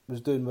virus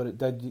was doing what it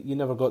did. You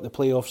never got the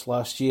playoffs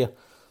last year.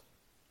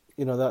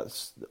 You know,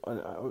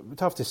 I would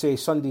have to say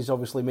Sunday's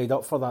obviously made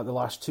up for that the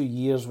last 2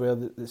 years where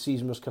the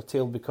season was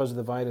curtailed because of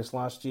the virus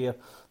last year.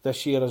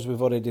 This year, as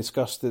we've already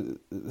discussed, the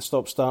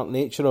stop-start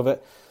nature of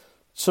it.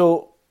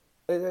 So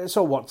it's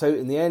all worked out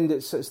in the end.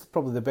 It's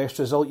probably the best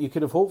result you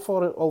could have hoped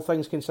for, all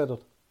things considered.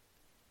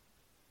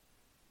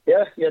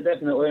 Yeah,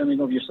 definitely. I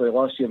mean, obviously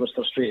last year was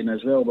frustrating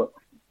as well, but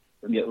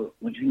when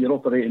you're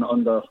operating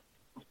under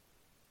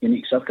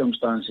unique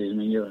circumstances, I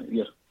mean,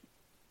 you're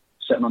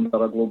sitting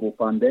under a global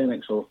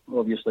pandemic, so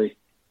obviously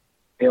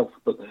health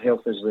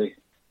is the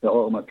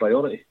ultimate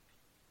priority.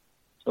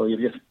 So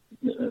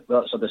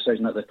that's a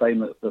decision at the time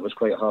that was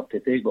quite hard to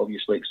take, but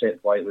obviously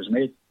accept why it was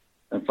made.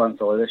 And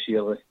thankfully this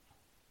year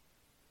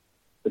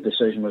the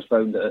decision was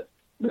found that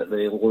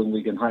the Lowland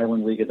League and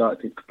Highland League had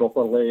acted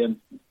properly in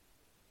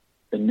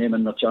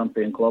naming their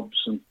champion clubs,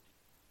 and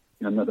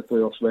that the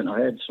playoffs went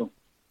ahead. So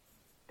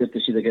good to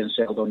see them getting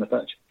settled on the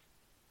pitch.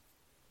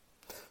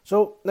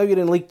 So now you're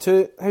in League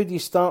Two. How do you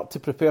start to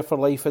prepare for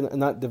life in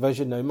that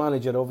division? Now,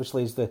 manager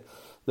obviously is the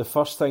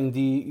first thing. Do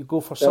you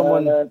go for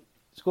someone?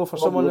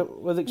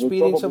 With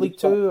experience in League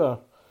Two, or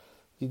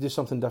do you do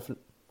something different?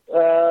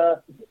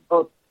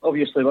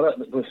 Obviously,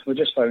 we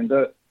just found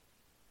out,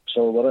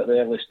 so we're at the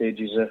early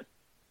stages of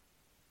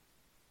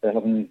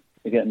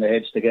getting the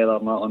heads together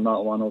on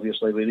that one.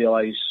 Obviously, we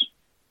realise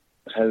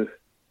how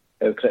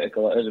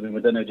critical it is. I mean,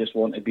 we didn't just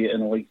want to be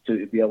in a League Two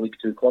to be a League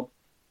Two club.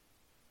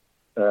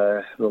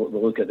 We'll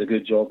look at the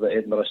good job that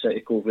Edinburgh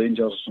City, Cove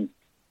Rangers and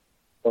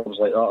clubs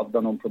like that have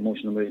done on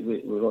promotion.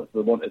 We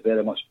want to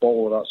very much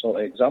follow that sort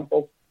of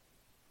example.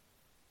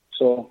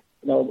 So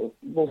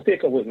we'll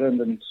take a look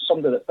around and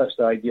somebody that fits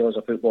the ideal as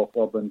a football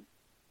club, and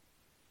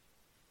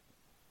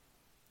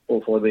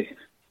hopefully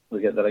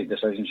we get the right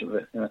decisions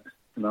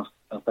in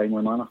a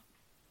timely manner.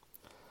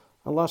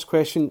 And last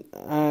question,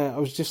 I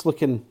was just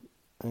looking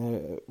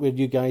where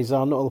you guys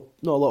are. Not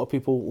a lot of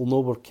people will know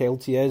where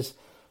Kelty is,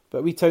 but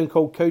a wee town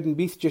called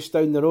Cowdenbeath just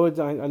down the road.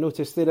 I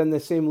noticed they're in the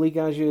same league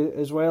as you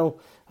as well.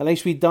 A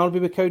nice wee derby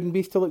with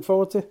Cowdenbeath to look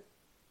forward to.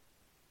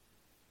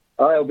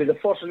 It'll be the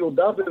first real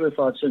derby we've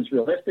had since we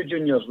left the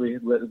juniors. We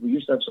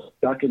used to have some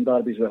cracking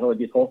derbies with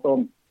Holyhead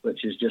Hawthorn,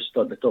 which is just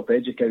at the top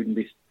edge of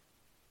Cowdenbeath.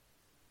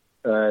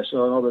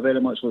 So we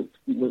very much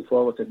look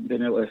forward to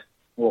being able to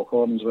walk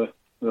horns with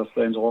our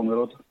friends along the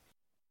road.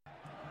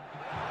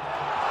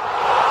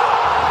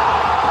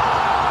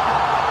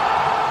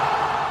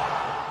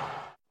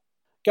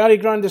 Garry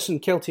Grandison,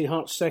 Kelty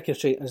Hearts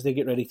Secretary, as they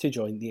get ready to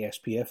join the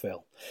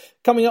SPFL.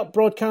 Coming up,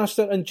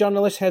 broadcaster and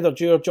journalist Heather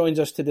Dewar joins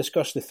us to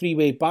discuss the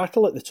three-way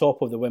battle at the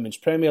top of the Women's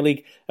Premier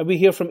League, and we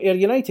hear from Ayr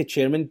United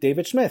chairman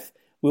David Smith.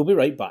 We'll be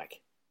right back.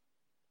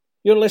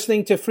 You're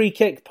listening to Free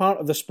Kick, part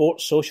of the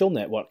Sports Social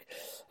Network.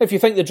 If you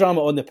think the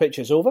drama on the pitch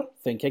is over,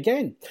 think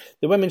again.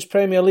 The Women's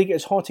Premier League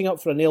is hotting up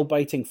for a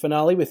nail-biting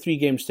finale with 3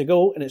 games to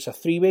go, and it's a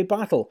three-way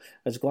battle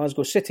as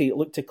Glasgow City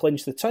look to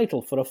clinch the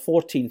title for a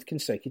 14th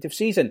consecutive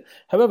season.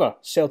 However,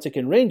 Celtic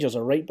and Rangers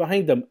are right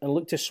behind them and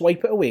look to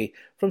swipe it away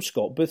from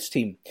Scott Booth's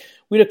team.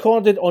 We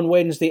recorded on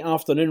Wednesday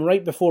afternoon,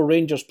 right before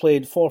Rangers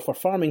played for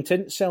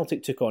Farmington.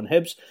 Celtic took on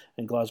Hibs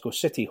and Glasgow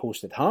City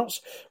hosted Hearts.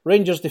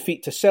 Rangers'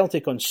 defeat to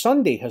Celtic on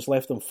Sunday has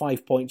left them 5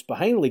 5 points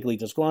behind league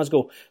leaders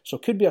Glasgow, so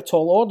could be a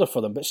tall order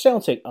for them, but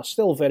Celtic are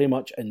still very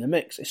much in the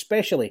mix,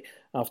 especially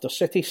after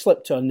City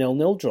slipped to a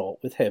 0-0 draw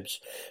with Hibs.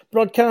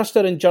 Broadcaster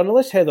and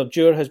journalist Heather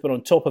Dewar has been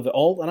on top of it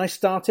all, and I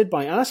started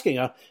by asking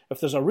her if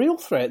there's a real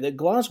threat that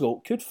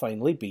Glasgow could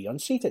finally be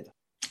unseated.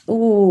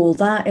 Oh,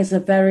 that is a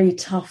very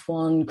tough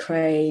one,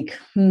 Craig.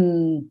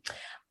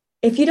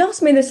 If you'd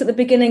asked me this at the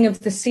beginning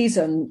of the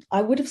season,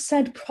 I would have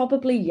said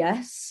probably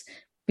yes,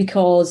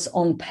 because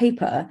on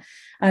paper,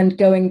 and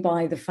going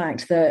by the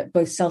fact that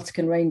both Celtic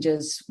and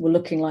Rangers were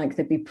looking like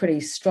they'd be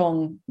pretty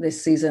strong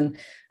this season,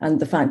 and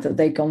the fact that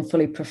they'd gone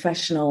fully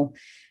professional,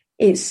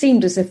 it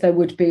seemed as if there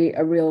would be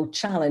a real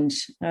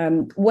challenge.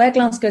 Where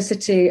Glasgow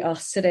City are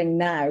sitting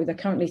now, they're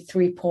currently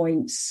 3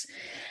 points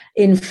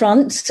in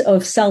front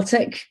of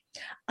Celtic.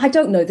 I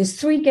don't know. There's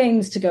 3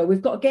 games to go.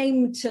 We've got a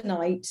game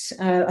tonight,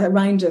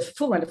 a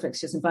full round of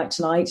fixtures, in fact,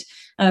 tonight.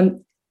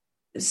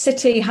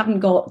 City haven't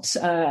got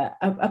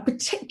a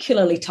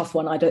particularly tough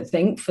one, I don't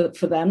think,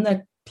 for them.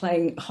 They're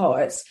playing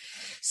Hearts.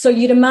 So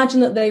you'd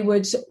imagine that they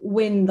would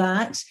win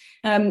that.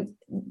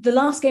 The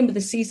last game of the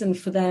season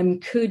for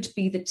them could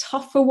be the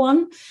tougher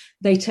one.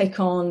 They take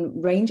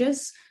on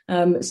Rangers.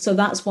 So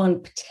that's one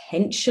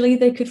potentially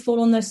they could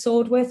fall on their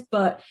sword with.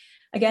 But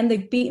again,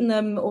 they've beaten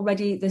them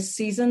already this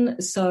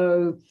season.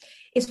 So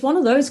it's one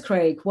of those,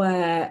 Craig,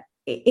 where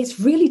it's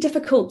really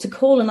difficult to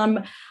call. And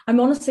I'm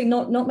honestly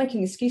not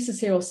making excuses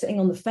here or sitting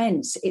on the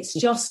fence. It's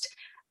just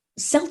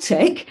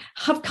Celtic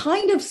have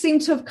kind of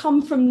seemed to have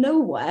come from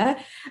nowhere,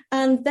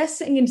 and they're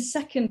sitting in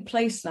second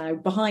place now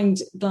behind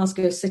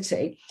Glasgow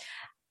City.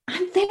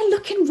 And they're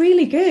looking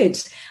really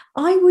good.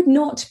 I would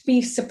not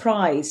be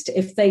surprised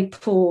if they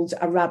pulled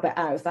a rabbit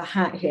out of the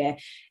hat here.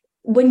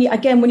 When you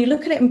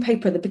look at it on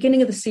paper, at the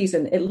beginning of the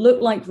season, it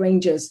looked like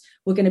Rangers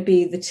were going to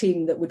be the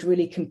team that would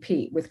really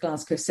compete with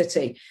Glasgow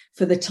City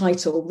for the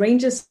title.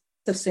 Rangers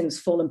have since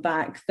fallen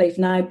back. They've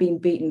now been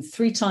beaten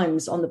 3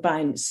 times on the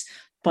bounce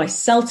by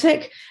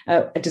Celtic,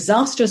 a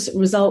disastrous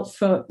result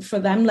for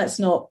them. Let's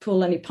not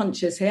pull any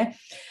punches here.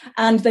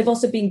 And they've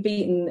also been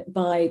beaten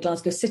by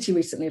Glasgow City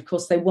recently. Of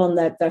course, they won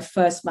their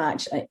first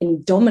match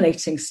in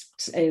dominating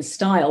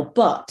style.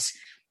 But,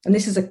 and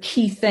this is a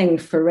key thing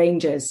for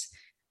Rangers,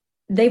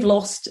 they've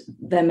lost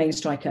their main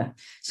striker.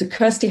 So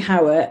Kirsty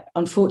Howard,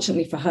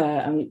 unfortunately for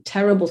her,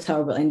 terrible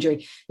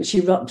injury, but she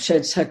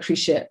ruptured her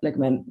cruciate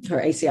ligament,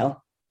 her ACL.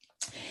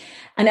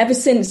 And ever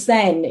since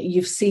then,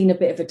 you've seen a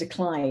bit of a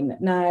decline.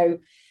 Now,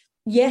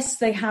 yes,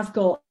 they have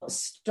got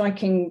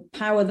striking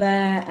power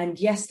there, and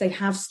yes, they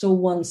have still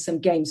won some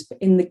games. But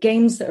in the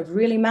games that have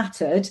really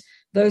mattered,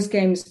 those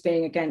games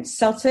being against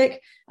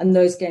Celtic and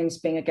those games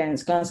being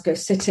against Glasgow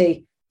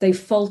City, they've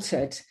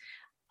faltered.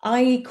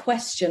 I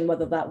question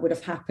whether that would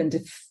have happened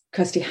if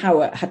Kirsty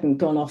Howard hadn't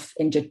gone off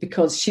injured,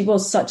 because she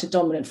was such a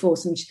dominant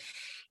force. And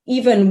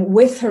even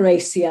with her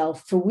ACL,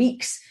 for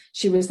weeks,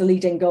 she was the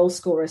leading goal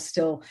scorer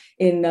still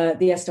in the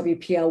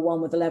SWPL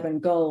 1 with 11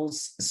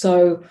 goals.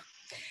 So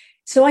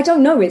I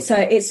don't know. It's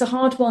a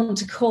hard one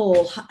to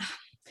call.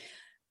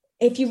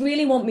 If you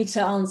really want me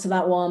to answer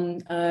that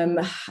one,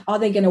 are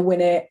they going to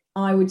win it?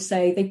 I would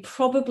say they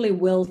probably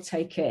will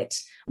take it,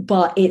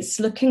 but it's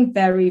looking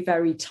very,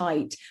 very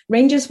tight.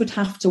 Rangers would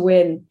have to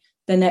win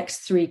the next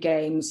 3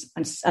 games,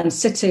 and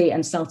City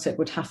and Celtic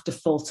would have to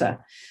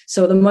falter.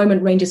 So at the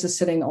moment, Rangers are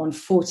sitting on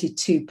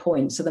 42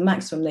 points. So the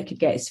maximum they could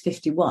get is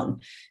 51.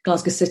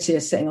 Glasgow City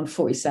are sitting on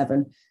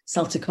 47,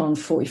 Celtic on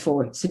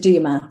 44. So do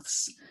your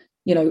maths.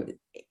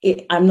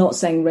 I'm not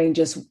saying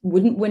Rangers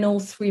wouldn't win all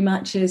 3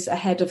 matches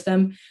ahead of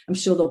them. I'm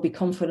sure they'll be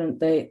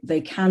confident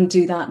they can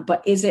do that.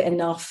 But is it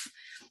enough?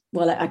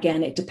 Well,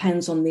 again, it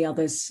depends on the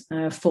others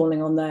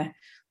falling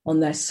on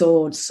their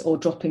swords or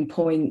dropping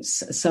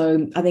points.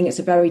 So I think it's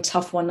a very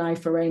tough one now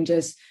for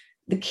Rangers.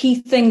 The key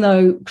thing,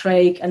 though,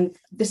 Craig, and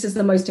this is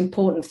the most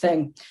important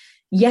thing.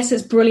 Yes,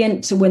 it's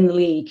brilliant to win the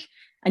league.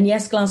 And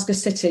yes, Glasgow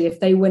City, if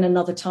they win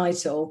another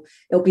title,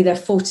 it'll be their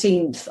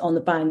 14th on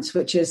the bounce,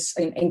 which is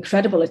an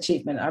incredible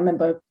achievement. I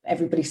remember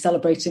everybody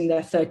celebrating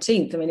their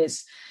 13th. I mean, it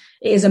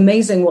is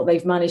amazing what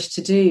they've managed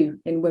to do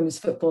in women's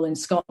football in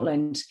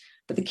Scotland.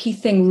 But the key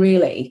thing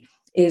really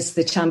is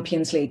the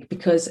Champions League,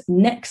 because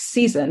next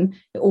season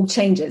it all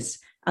changes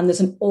and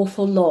there's an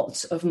awful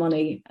lot of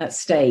money at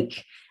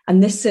stake.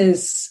 And this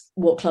is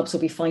what clubs will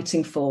be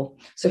fighting for.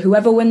 So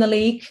whoever wins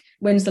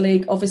the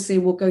league, obviously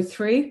will go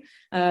through.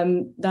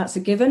 That's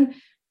a given.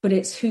 But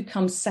it's who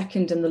comes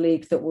second in the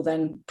league that will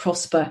then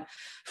prosper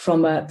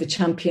from the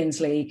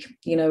Champions League.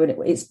 And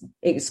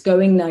it's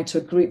going now to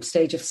a group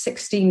stage of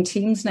 16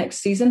 teams next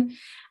season.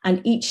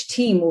 And each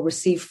team will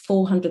receive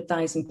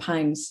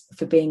 £400,000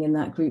 for being in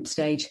that group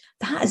stage.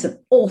 That is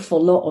an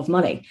awful lot of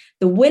money.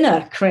 The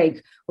winner,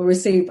 Craig, will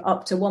receive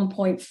up to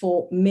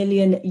 €1.4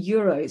 million.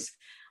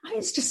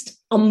 It's just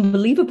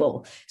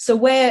unbelievable. So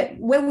where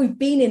we've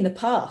been in the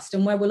past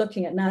and where we're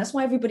looking at now, that's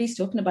why everybody's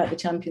talking about the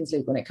Champions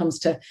League when it comes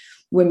to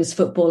women's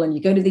football. And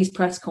you go to these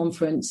press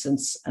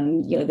conferences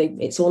and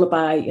it's all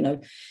about, are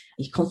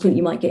you confident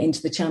you might get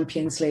into the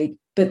Champions League?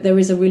 But there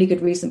is a really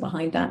good reason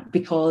behind that,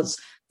 because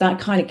that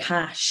kind of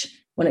cash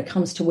when it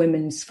comes to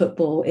women's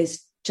football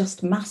is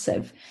just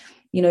massive.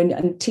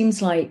 And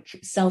teams like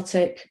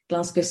Celtic,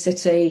 Glasgow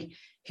City,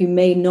 who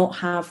may not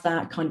have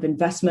that kind of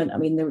investment. I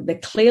mean, there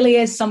clearly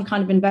is some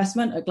kind of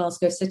investment at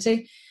Glasgow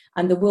City,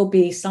 and there will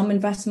be some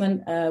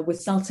investment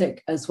with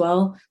Celtic as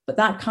well. But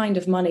that kind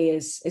of money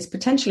is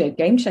potentially a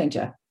game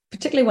changer,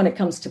 particularly when it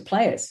comes to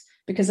players,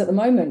 because at the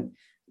moment,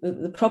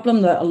 the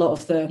problem that a lot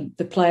of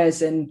the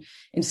players in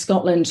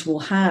Scotland will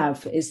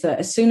have is that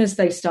as soon as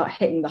they start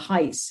hitting the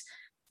heights,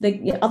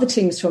 other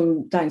teams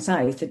from down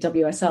south, the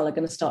WSL, are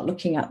going to start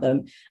looking at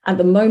them. At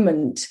the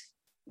moment,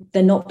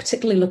 they're not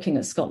particularly looking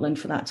at Scotland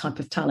for that type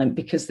of talent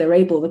because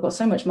they've got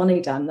so much money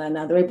down there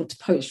now, they're able to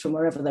poach from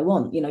wherever they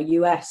want,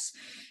 US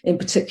in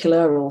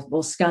particular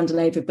or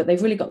Scandinavia, but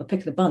they've really got the pick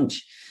of the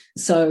bunch.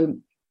 So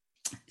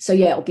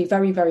yeah, it'll be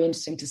very, very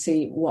interesting to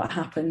see what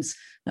happens.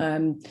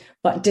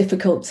 But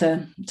difficult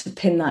to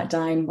pin that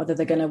down, whether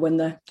they're going to win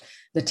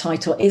the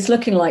title. It's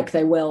looking like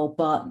they will,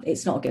 but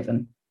it's not a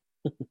given.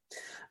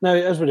 Now,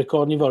 as we're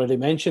recording, you've already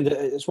mentioned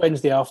it's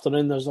Wednesday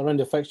afternoon. There's a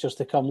round of fixtures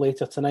to come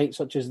later tonight,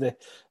 such as the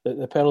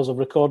perils of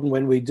recording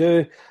when we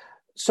do.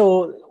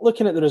 So,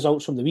 looking at the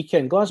results from the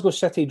weekend, Glasgow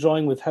City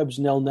drawing with Hibs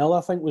 0-0,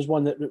 I think, was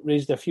one that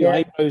raised a few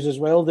eyebrows as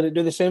well. Did it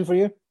do the same for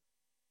you?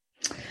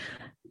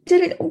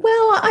 Did it?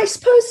 Well, I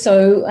suppose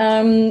so.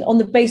 On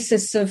the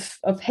basis of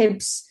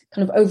Hibs'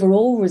 kind of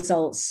overall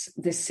results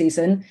this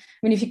season. I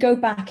mean, if you go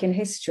back in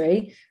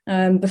history,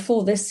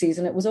 before this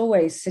season, it was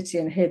always City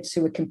and Hibs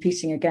who were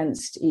competing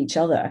against each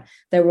other.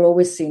 They were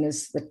always seen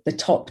as the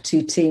top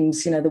two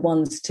teams, the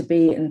ones to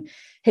beat. And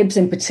Hibs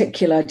in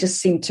particular just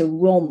seemed to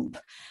romp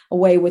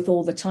away with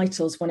all the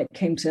titles when it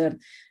came to,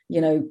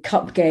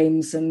 cup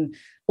games, and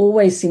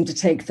always seemed to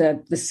take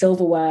the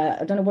silverware.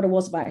 I don't know what it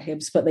was about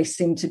Hibs, but they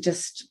seemed to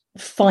just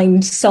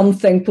find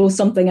something, pull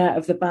something out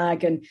of the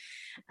bag and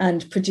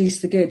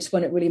produce the goods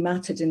when it really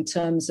mattered in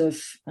terms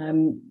of,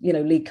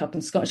 League Cup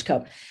and Scottish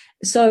Cup.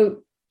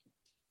 So,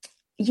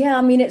 yeah,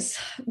 I mean,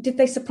 did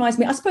they surprise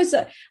me? I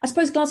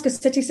suppose Glasgow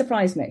City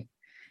surprised me.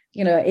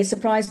 It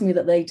surprised me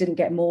that they didn't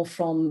get more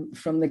from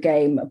the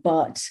game.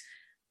 But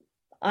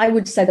I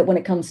would say that when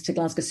it comes to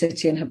Glasgow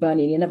City and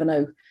Hibernian, you never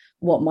know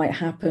what might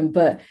happen.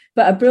 But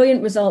a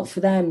brilliant result for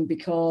them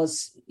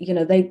because,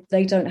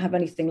 they don't have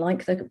anything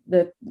like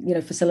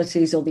the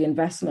facilities or the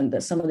investment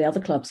that some of the other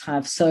clubs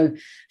have. So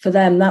for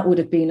them, that would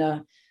have been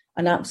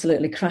an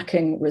absolutely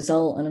cracking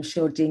result. And I'm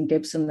sure Dean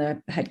Gibson,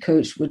 their head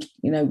coach, would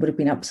have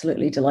been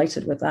absolutely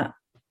delighted with that.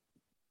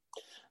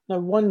 Now,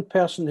 one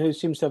person who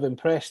seems to have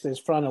impressed is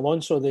Fran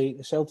Alonso, the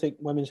Celtic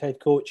women's head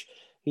coach.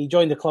 He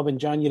joined the club in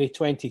January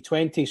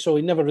 2020, so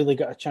he never really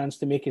got a chance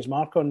to make his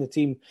mark on the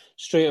team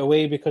straight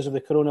away because of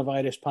the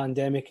coronavirus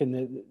pandemic, and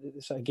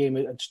the game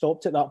had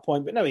stopped at that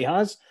point. But now he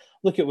has.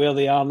 Look at where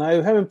they are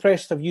now. How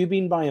impressed have you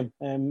been by him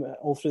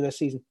all through this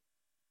season?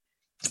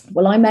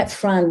 Well, I met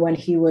Fran when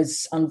he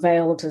was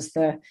unveiled as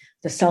the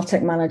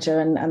Celtic manager,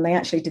 and they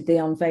actually did the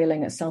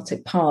unveiling at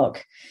Celtic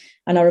Park.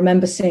 And I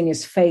remember seeing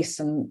his face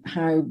and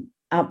how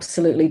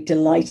absolutely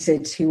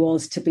delighted he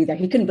was to be there.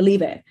 He couldn't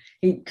believe it.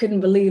 He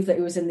couldn't believe that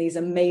he was in these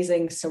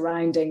amazing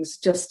surroundings,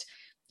 just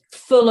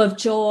full of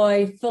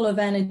joy, full of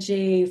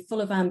energy,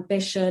 full of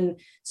ambition.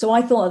 So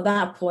I thought at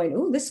that point,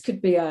 this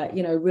could be a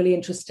really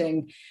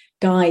interesting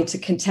guy to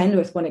contend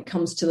with when it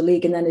comes to the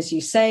league. And then, as you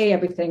say,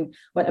 everything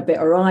went a bit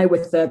awry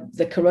with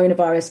the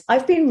coronavirus.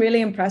 I've been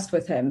really impressed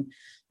with him.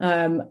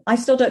 I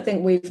still don't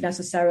think we've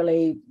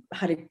necessarily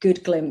had a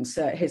good glimpse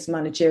at his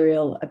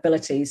managerial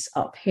abilities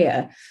up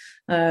here.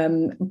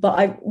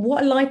 But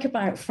what I like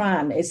about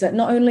Fran is that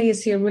not only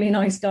is he a really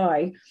nice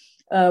guy,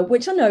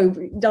 which I know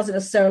doesn't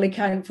necessarily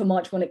count for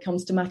much when it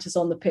comes to matters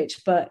on the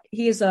pitch, but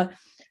he is a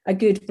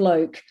good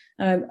bloke.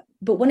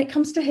 But when it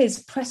comes to his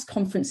press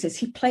conferences,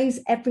 he plays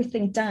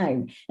everything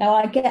down. Now,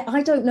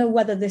 I don't know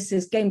whether this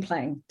is game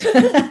playing.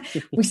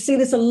 We see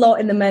this a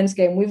lot in the men's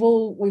game. We've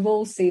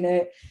all seen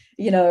it,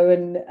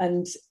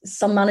 and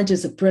some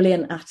managers are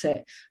brilliant at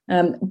it.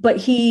 But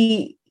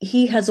he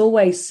has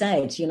always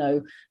said,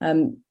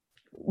 I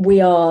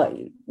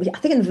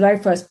think in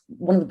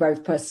one of the very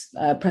first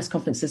press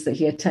conferences that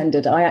he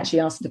attended, I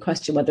actually asked the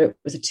question whether it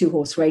was a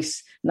 2-horse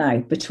race now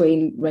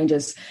between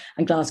Rangers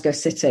and Glasgow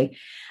City.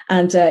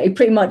 And he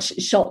pretty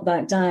much shot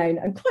that down,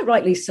 and quite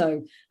rightly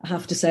so, I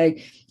have to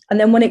say. And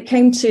then when it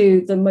came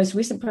to the most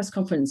recent press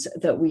conference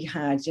that we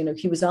had,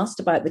 he was asked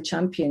about the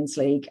Champions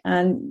League.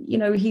 And,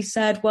 he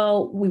said,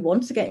 well, we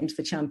want to get into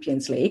the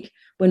Champions League.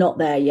 We're not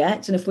there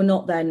yet. And if we're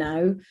not there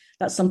now,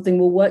 that's something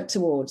we'll work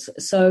towards.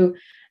 So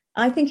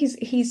I think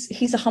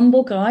he's a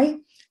humble guy,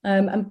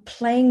 and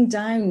playing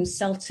down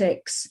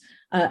Celtic's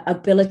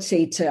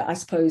ability to, I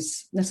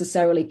suppose,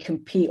 necessarily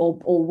compete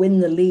or win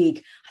the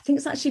league, I think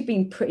it's actually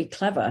been pretty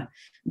clever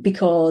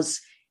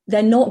because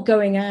they're not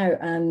going out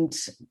and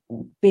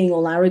being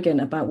all arrogant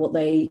about what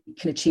they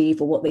can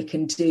achieve or what they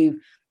can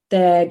do.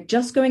 They're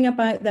just going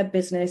about their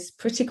business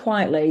pretty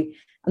quietly,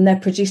 and they're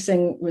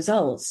producing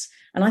results.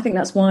 And I think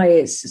that's why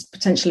it's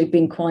potentially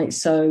been quite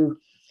so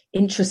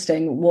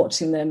interesting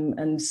watching them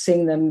and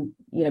seeing them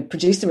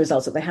produce the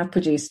results that they have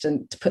produced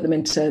and to put them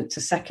into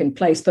second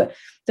place. But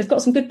they've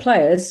got some good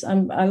players.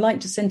 I like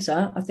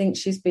Jacinta. I think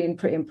she's been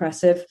pretty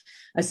impressive.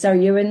 Sarah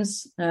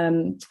Ewins,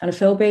 Anna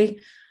Philby.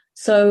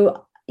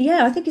 So,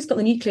 yeah, I think he's got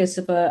the nucleus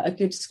of a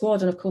good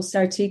squad. And, of course,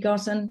 Sarah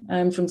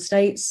Teagarton from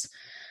States.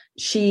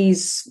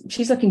 She's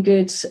looking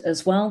good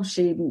as well.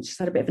 She's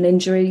had a bit of an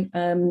injury,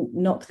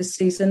 not this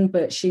season,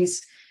 but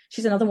she's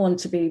another one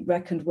to be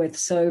reckoned with.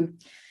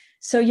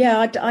 So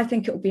yeah, I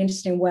think it will be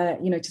interesting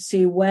to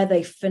see where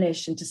they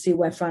finish and to see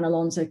where Fran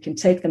Alonso can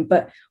take them.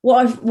 But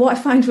what I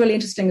find really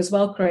interesting as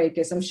well, Craig,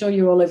 is I'm sure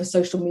you're all over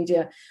social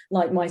media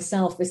like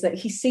myself, is that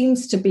he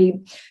seems to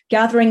be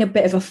gathering a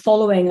bit of a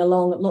following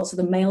along lots of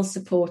the male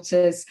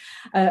supporters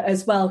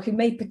as well, who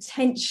may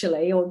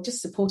potentially, or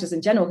just supporters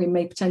in general, who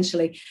may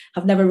potentially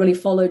have never really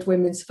followed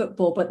women's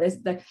football, but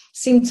they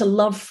seem to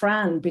love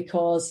Fran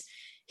because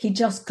he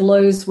just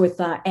glows with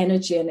that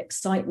energy and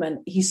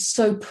excitement. He's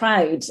so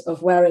proud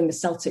of wearing the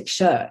Celtic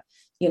shirt,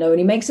 and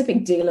he makes a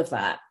big deal of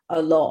that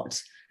a lot.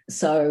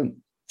 So,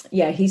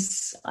 yeah,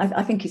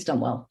 I think he's done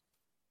well.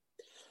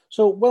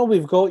 So, while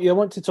we've got you, I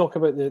want to talk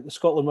about the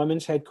Scotland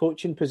women's head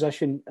coaching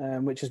position,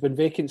 which has been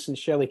vacant since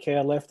Shelley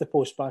Kerr left the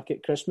post back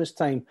at Christmas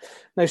time.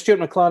 Now,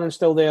 Stuart McLaren's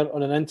still there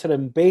on an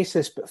interim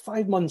basis, but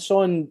 5 months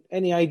on,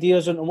 any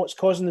ideas on what's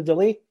causing the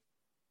delay?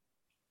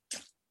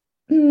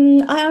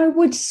 I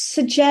would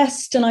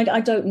suggest, and I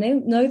don't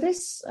know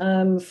this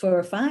for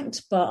a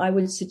fact, but I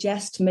would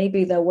suggest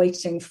maybe they're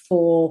waiting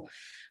for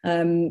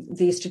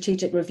the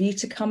strategic review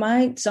to come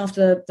out.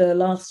 After the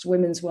last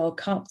Women's World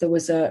Cup, there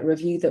was a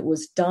review that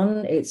was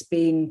done. It's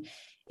been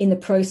in the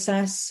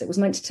process. It was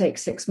meant to take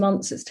 6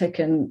 months. It's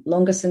taken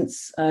longer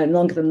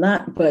than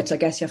that, but I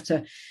guess you have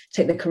to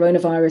take the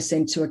coronavirus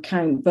into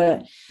account.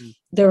 But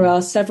there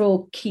are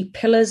several key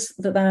pillars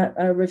that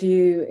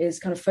review is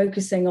kind of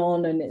focusing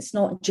on, and it's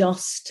not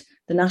just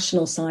the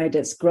national side,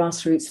 it's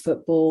grassroots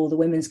football, the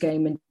women's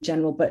game in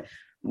general, but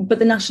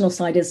the national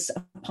side is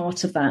a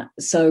part of that.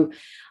 So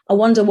I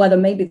wonder whether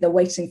maybe they're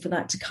waiting for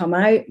that to come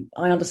out.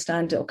 I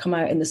understand it'll come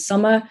out in the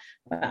summer.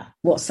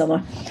 What summer?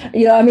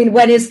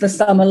 When is the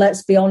summer?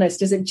 Let's be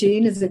honest. Is it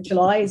June? Is it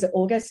July? Is it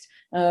August?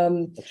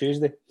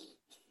 Tuesday.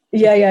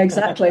 Yeah,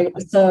 exactly.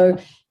 So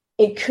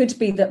it could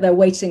be that they're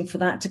waiting for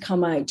that to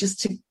come out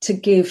just to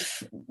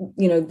give,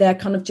 their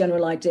kind of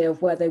general idea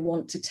of where they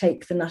want to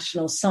take the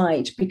national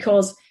side,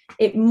 because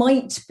it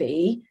might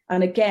be,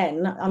 and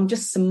again, I'm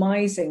just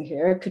surmising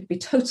here, it could be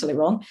totally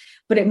wrong,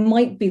 but it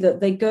might be that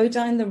they go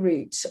down the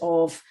route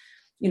of,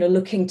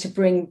 looking to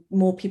bring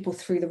more people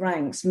through the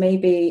ranks.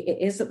 Maybe it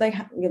is that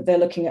they're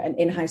looking at an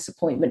in-house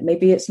appointment.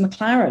 Maybe it's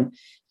McLaren.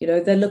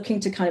 They're looking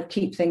to kind of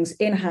keep things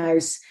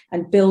in-house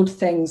and build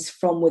things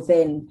from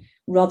within,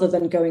 rather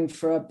than going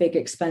for a big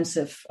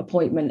expensive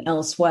appointment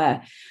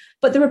elsewhere.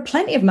 But there are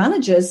plenty of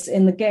managers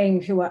in the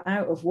game who are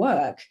out of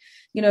work.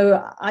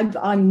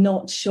 I'm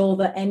not sure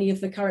that any of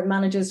the current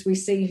managers we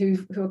see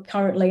who are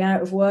currently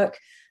out of work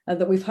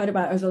that we've heard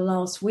about over the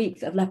last week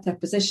that have left their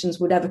positions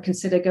would ever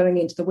consider going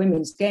into the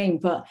women's game.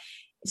 But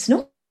it's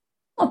not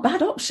a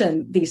bad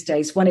option these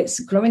days when it's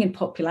growing in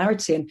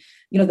popularity and,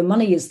 the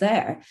money is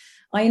there.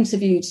 I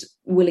interviewed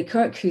Willie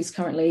Kirk, who's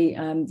currently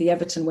the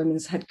Everton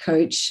women's head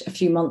coach, a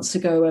few months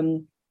ago,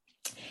 and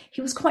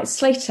he was quite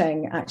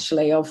slating,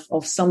 actually, of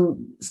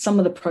some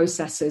of the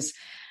processes.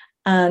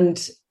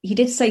 And he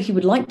did say he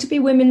would like to be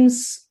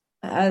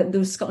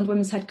the Scotland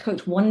women's head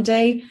coach one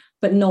day,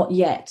 but not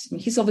yet.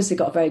 He's obviously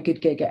got a very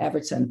good gig at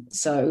Everton,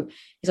 so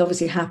he's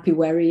obviously happy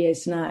where he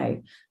is now.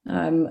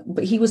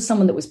 But he was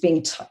someone that was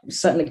being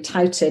certainly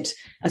touted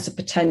as a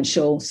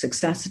potential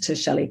successor to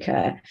Shelley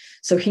Kerr.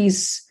 So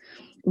he's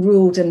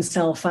ruled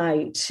himself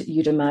out,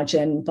 you'd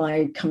imagine,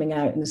 by coming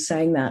out and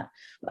saying that.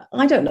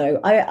 I don't know.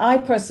 I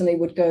personally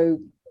would go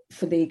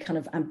for the kind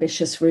of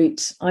ambitious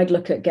route. I'd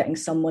look at getting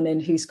someone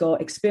in who's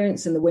got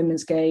experience in the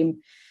women's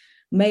game,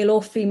 male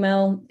or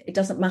female, it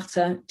doesn't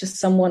matter, just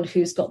someone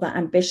who's got that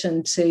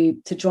ambition to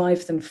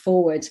drive them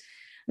forward.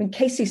 I mean,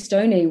 Casey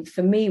Stoney,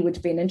 for me,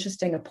 would be an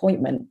interesting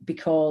appointment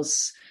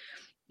because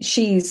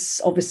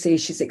she's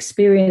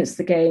experienced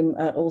the game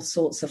at all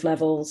sorts of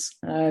levels.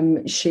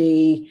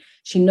 She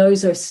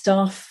knows her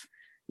stuff.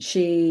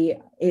 She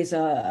is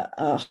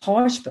a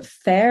harsh but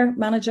fair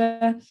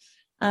manager.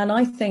 And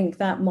I think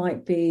that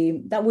would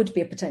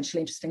be a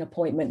potentially interesting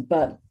appointment,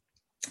 but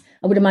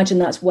I would imagine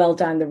that's well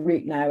down the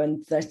route now,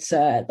 and that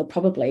they'll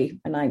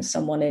probably announce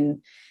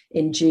someone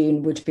in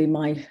June would be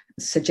my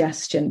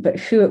suggestion. But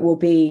who it will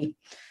be,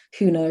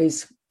 who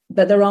knows?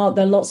 But there are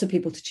lots of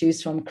people to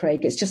choose from,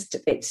 Craig.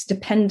 It's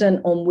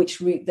dependent on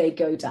which route they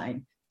go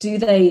down. Do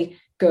they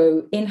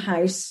go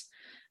in-house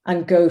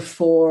and go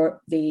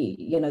for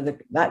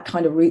that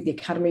kind of route, the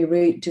academy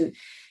route?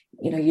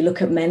 You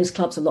look at men's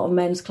clubs, a lot of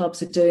men's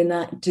clubs are doing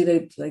that. Do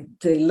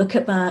they look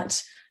at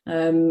that?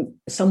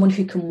 Someone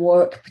who can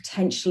work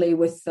potentially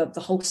with the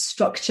whole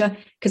structure,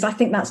 because I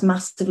think that's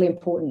massively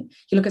important.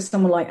 You look at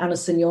someone like Anna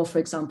Signor, for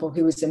example,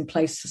 who was in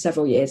place for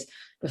several years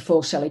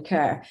before Shelley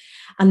Kerr,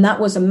 and that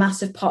was a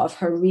massive part of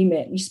her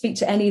remit. You speak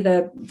to any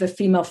of the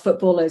female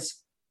footballers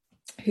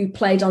who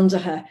played under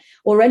her,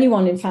 or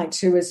anyone, in fact,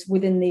 who was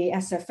within the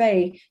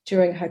SFA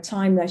during her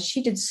time there.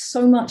 She did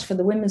so much for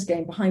the women's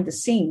game behind the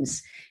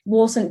scenes. It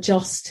wasn't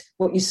just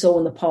what you saw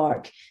in the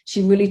park.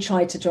 She really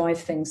tried to drive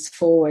things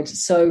forward.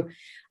 So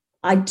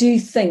I do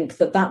think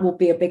that will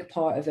be a big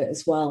part of it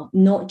as well,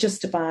 not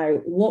just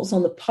about what's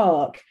on the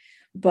park,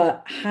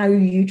 but how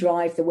you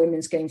drive the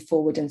women's game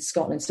forward in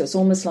Scotland. So it's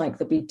almost like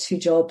there'll be two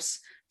jobs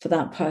for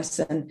that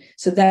person.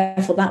 So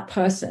therefore, that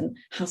person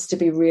has to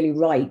be really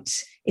right.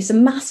 It's a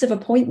massive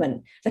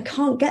appointment. They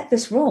can't get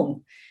this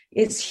wrong.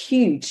 It's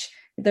huge.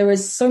 There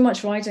is so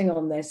much riding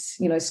on this.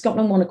 You know,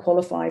 Scotland want to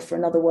qualify for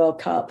another World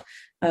Cup.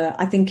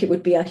 I think it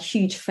would be a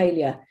huge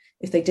failure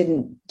if they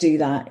didn't do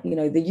that. You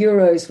know, the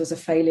Euros was a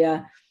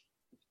failure.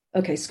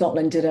 Okay,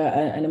 Scotland did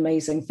an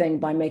amazing thing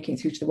by making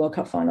it through to the World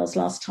Cup finals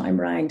last time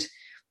round.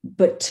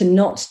 But to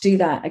not do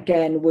that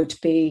again would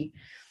be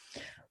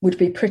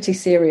pretty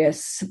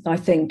serious, I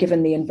think,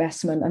 given the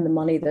investment and the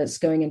money that's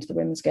going into the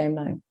women's game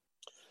now.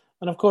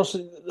 And of course,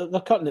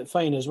 they're cutting it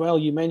fine as well.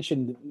 You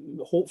mentioned,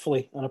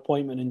 hopefully, an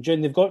appointment in June.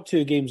 They've got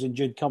 2 games in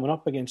June coming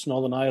up against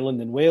Northern Ireland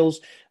and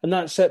Wales, and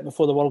that's it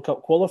before the World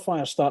Cup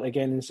qualifiers start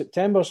again in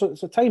September. So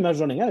the time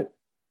is running out.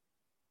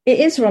 It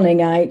is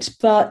running out,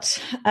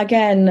 but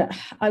again,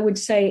 I would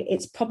say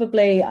it's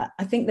probably,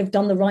 I think they've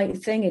done the right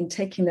thing in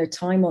taking their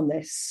time on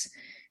this.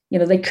 You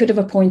know, they could have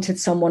appointed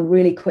someone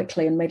really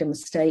quickly and made a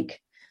mistake,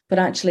 but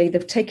actually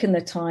they've taken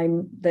their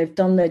time, they've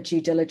done their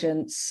due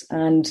diligence,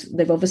 and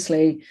they've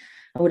obviously,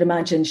 I would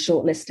imagine,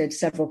 shortlisted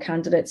several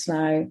candidates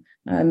now.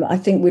 I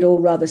think we'd all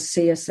rather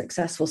see a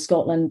successful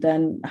Scotland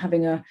than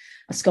having a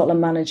Scotland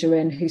manager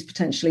in who's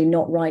potentially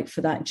not right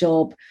for that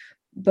job.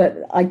 But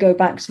I go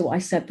back to what I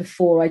said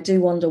before. I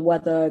do wonder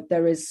whether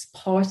there is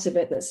part of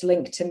it that's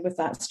linked in with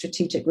that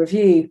strategic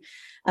review,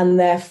 and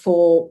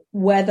therefore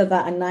whether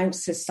that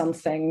announces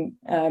something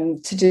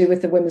to do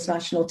with the women's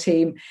national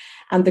team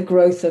and the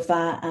growth of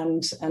that,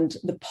 and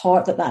the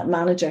part that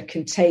manager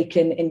can take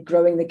in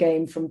growing the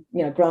game from,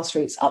 you know,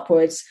 grassroots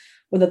upwards.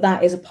 Whether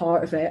that is a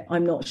part of it,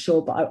 I'm not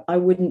sure, but I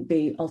wouldn't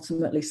be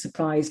ultimately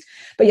surprised.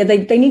 But yeah,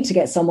 they need to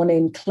get someone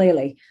in,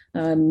 clearly.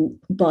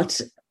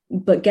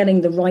 But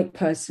getting the right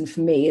person for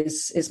me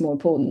is more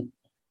important.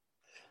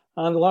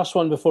 And the last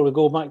one before we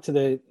go back to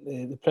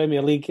the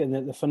Premier League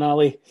and the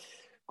finale,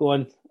 go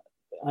on.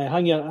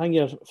 Hang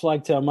your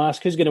flag to a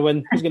mast. Who's going to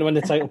win? Who's going to win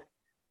the title?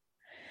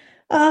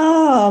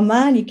 Oh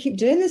man, you keep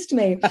doing this to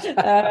me.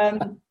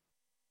 Right,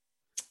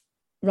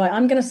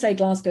 I'm going to say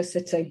Glasgow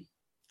City.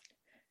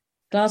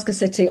 Glasgow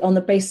City, on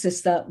the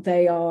basis that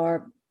they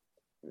are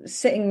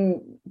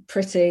sitting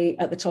pretty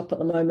at the top at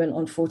the moment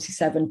on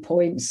 47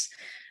 points.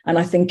 And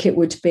I think it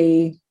would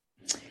be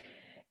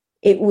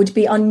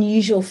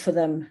unusual for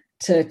them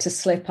to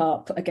slip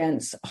up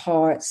against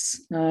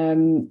Hearts.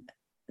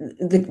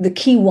 The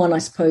key one, I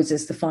suppose,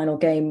 is the final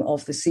game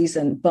of the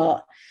season.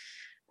 But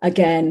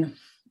again,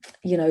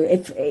 you know,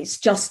 if it's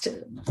just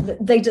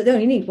they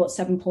only need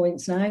 7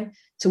 points now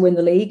to win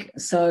the league.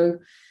 So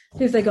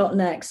who have they got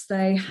next?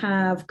 They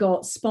have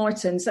got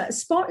Spartans.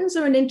 Spartans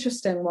are an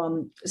interesting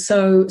one.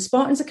 So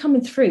Spartans are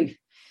coming through.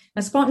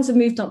 Now, Spartans have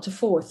moved up to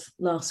 4th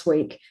last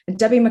week. And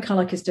Debbie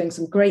McCulloch is doing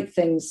some great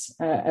things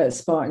at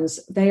Spartans.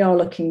 They are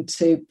looking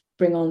to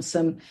bring on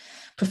some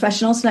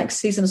professionals next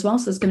season as well.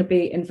 So there's going to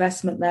be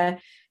investment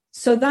there.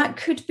 So that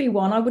could be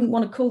one. I wouldn't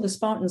want to call the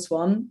Spartans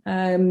one.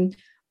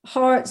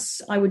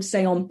 Hearts, I would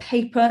say on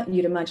paper,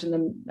 you'd imagine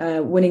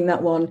them winning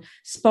that one.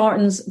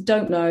 Spartans,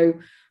 don't know.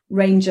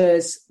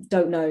 Rangers,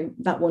 don't know.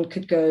 That one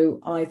could go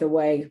either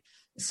way.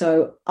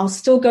 So I'll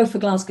still go for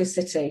Glasgow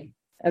City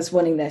as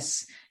winning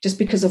this, just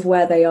because of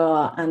where they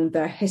are and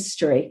their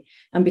history,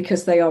 and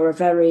because they are a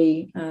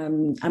very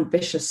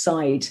ambitious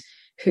side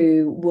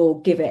who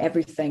will give it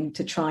everything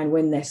to try and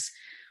win this.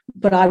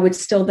 But I would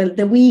still,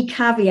 the wee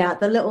caveat,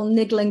 the little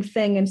niggling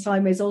thing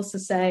inside me is also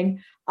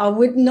saying, I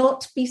would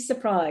not be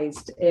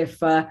surprised if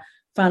Fan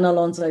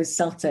Alonso's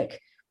Celtic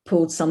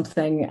pulled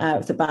something out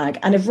of the bag.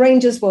 And if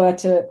Rangers were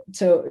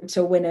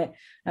to win it,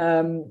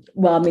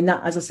 well, I mean,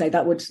 that, as I say,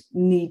 that would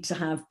need to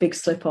have big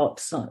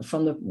slip-ups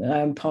from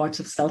the part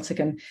of Celtic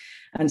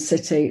and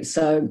City.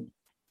 So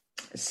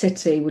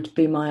City would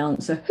be my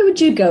answer. Who would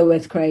you go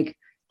with, Craig?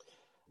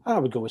 I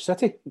would go with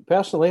City.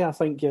 Personally, I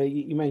think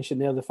you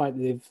mentioned there the fact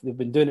that they've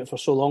been doing it for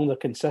so long, they're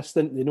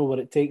consistent, they know what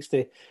it takes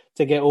to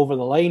get over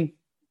the line.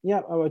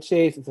 Yeah, I would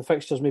say the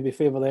fixtures maybe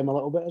favour them a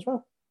little bit as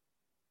well.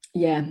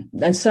 Yeah,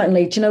 and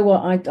certainly, do you know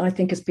what I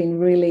think has been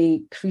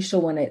really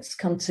crucial when it's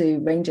come to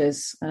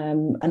Rangers?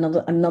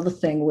 Another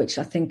thing which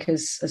I think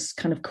has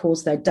kind of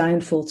caused their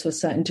downfall to a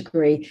certain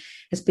degree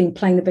has been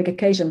playing the big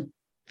occasion.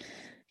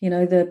 You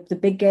know, the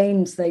big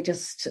games, they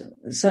just,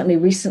 certainly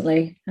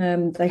recently,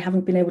 they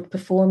haven't been able to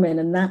perform in.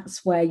 And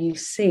that's where you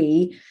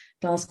see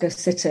Glasgow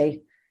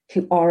City,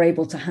 who are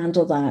able to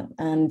handle that.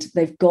 And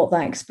they've got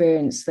that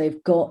experience.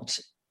 They've got,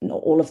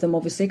 not all of them,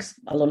 obviously, because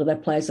a lot of their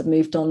players have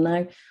moved on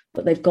now,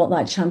 but they've got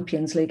that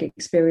Champions League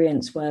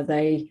experience where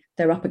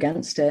they're up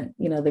against it.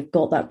 You know, they've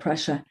got that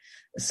pressure.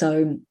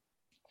 So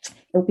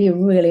it'll be a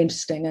really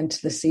interesting end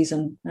to the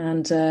season.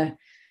 And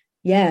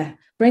Yeah,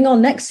 bring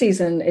on next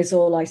season is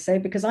all I say,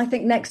 because I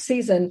think next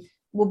season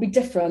will be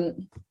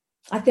different.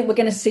 I think we're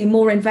going to see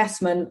more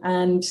investment,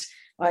 and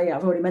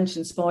I've already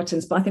mentioned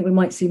Spartans, but I think we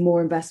might see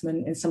more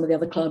investment in some of the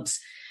other clubs.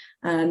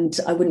 And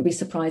I wouldn't be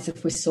surprised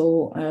if we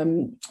saw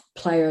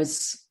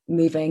players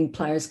moving,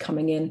 players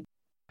coming in.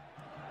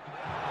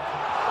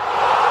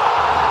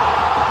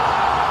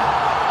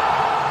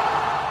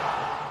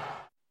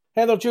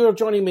 Heather Dewar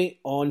joining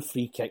me on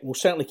Free Kick. We'll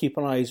certainly keep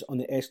our eyes on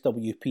the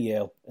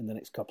SWPL in the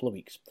next couple of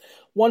weeks.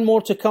 One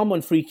more to come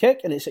on Free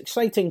Kick, and it's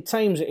exciting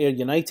times at Ayr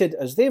United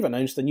as they've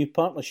announced a new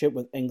partnership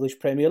with English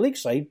Premier League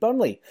side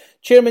Burnley.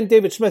 Chairman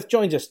David Smith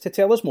joins us to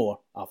tell us more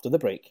after the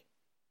break.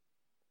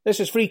 This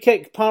is Free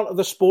Kick, part of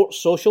the Sports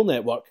Social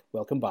Network.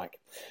 Welcome back.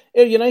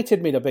 Ayr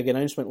United made a big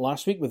announcement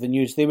last week with the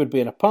news they would be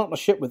in a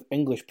partnership with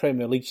English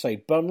Premier League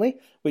side Burnley,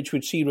 which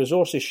would see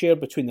resources shared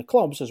between the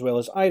clubs as well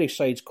as Irish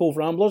sides Cove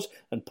Ramblers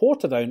and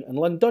Portadown and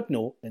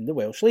Llandudno in the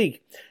Welsh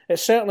League.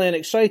 It's certainly an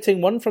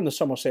exciting one from the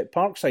Somerset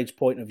Park side's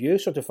point of view,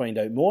 so to find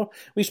out more,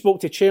 we spoke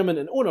to Chairman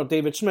and owner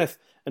David Smith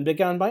and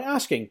began by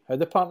asking how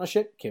the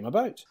partnership came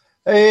about.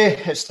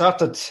 It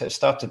started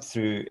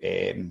through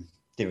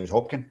David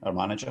Hopkin, our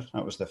manager.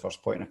 That was the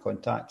first point of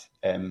contact.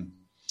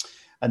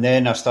 And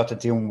then I started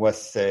dealing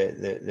with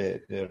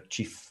the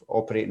chief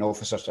operating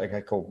officer, a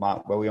guy called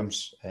Mark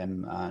Williams,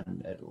 and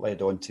it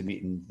led on to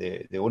meeting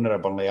the owner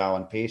of Burnley,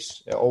 Alan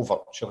Pace, all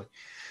virtually.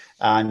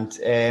 And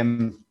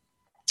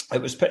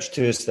it was pitched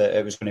to us that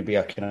it was going to be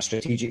a kind of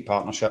strategic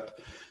partnership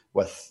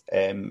with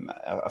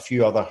a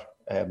few other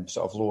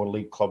sort of lower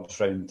league clubs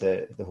around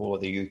the whole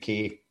of the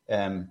UK.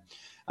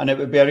 And it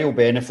would be a real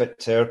benefit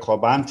to our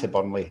club and to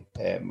Burnley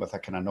with a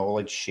kind of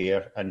knowledge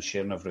share and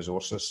sharing of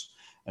resources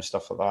and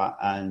stuff like that.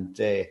 And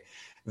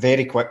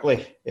very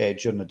quickly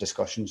during the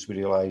discussions, we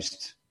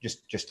realised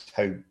just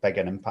how big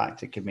an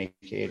impact it could make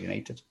at Ayr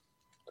United.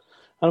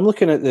 And I'm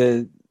looking at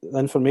the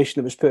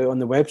information that was put on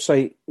the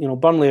website. You know,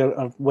 Burnley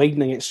are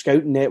widening its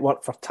scouting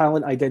network for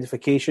talent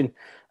identification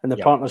in the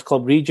Partners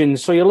Club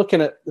regions. So you're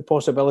looking at the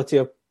possibility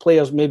of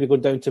players maybe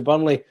going down to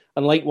Burnley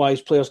and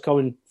likewise players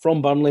coming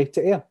from Burnley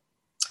to Ayr.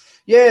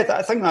 Yeah,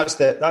 I think that's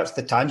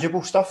the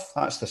tangible stuff.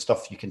 That's the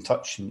stuff you can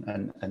touch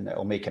and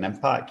it'll make an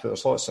impact. But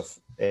there's lots of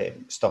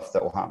stuff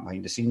that will happen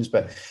behind the scenes.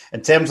 But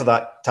in terms of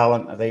that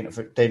talent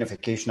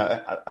identification,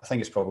 I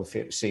think it's probably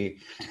fair to say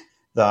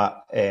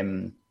that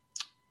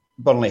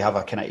Burnley have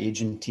a kind of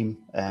aging team.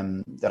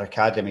 Their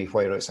academy,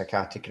 where it's a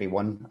Category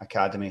 1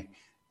 academy,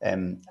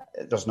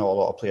 there's not a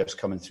lot of players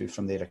coming through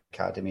from their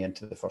academy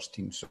into the first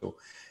team. So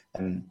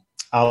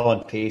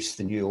Alan Pace,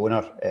 the new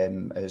owner,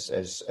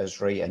 is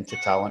right into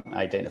talent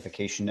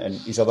identification and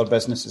his other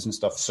businesses and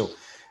stuff. So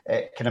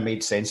it kind of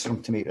made sense for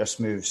him to make this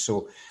move.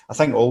 So I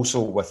think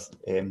also with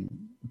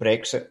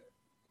Brexit,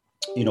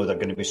 you know, they're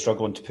going to be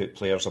struggling to put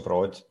players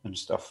abroad and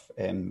stuff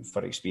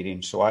for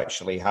experience. So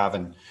actually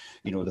having,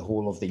 you know, the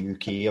whole of the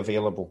UK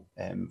available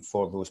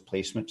for those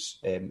placements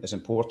is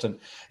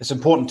important. It's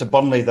important to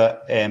Burnley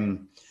that,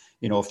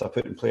 you know, if they're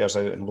putting players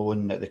out on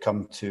loan, that they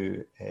come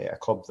to a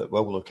club that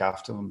will look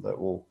after them, that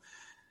will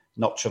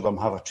nurture them,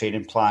 have a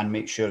training plan,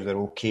 make sure they're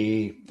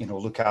okay, you know,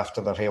 look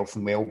after their health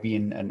and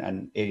well-being.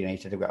 And Ayr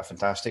United have got a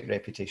fantastic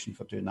reputation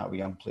for doing that with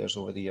young players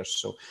over the years.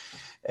 So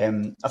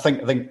I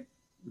think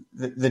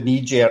the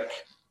knee-jerk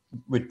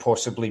would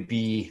possibly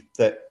be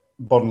that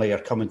Burnley are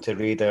coming to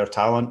raid our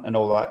talent and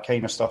all that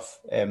kind of stuff.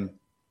 The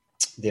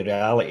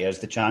reality is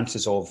the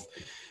chances of,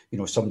 you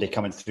know, somebody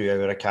coming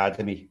through our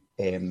academy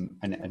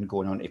and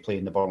going on to play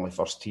in the Burnley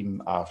first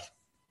team are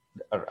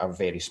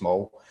very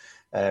small.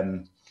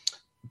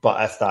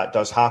 But if that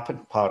does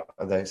happen, part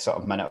of the sort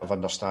of minute of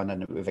understanding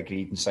that we've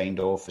agreed and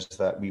signed off is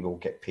that we will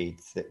get paid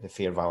the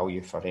fair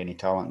value for any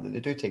talent that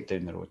they do take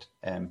down the road.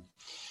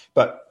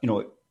 But, you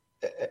know,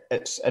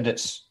 it's in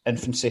its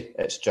infancy.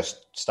 It's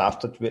just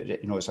started. You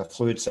know, it's a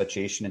fluid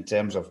situation in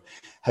terms of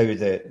how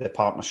the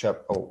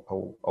partnership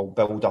will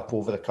build up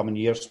over the coming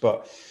years.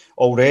 But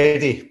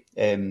already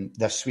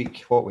this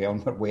week, what we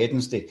on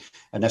Wednesday,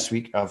 and this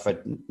week I've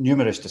had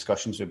numerous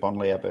discussions with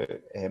Burnley about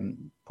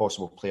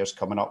possible players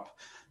coming up.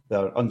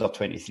 Their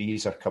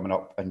under-23s are coming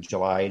up in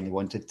July and they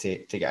wanted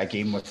to get a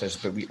game with us,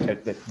 but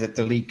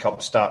the League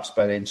Cup starts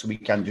by then, so we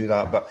can't do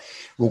that. But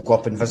we'll go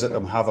up and visit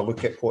them, have a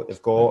look at what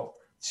they've got,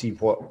 see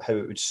how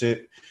it would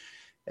suit,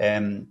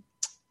 you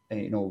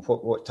know,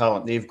 what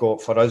talent they've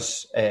got for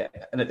us.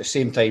 And at the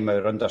same time,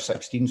 our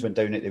under-16s went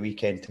down at the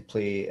weekend to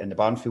play in the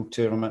Barnfield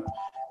tournament,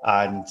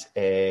 and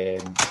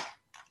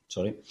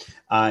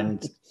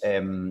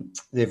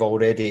they've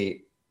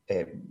already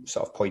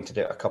sort of pointed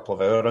out a couple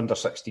of our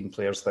under-16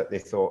 players that they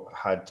thought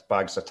had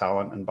bags of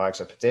talent and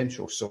bags of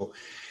potential. So,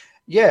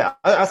 yeah,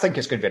 I think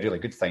it's going to be a really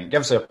good thing. It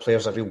gives our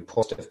players a real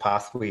positive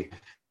pathway,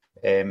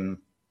 you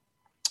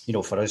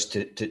know, for us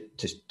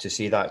to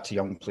say that to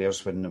young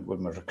players when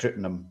we're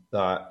recruiting them,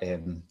 that,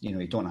 you know,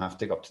 you don't have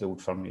to go up to the Old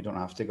Firm, you don't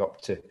have to go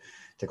up to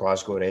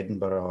Glasgow or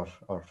Edinburgh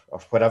or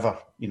wherever,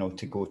 you know,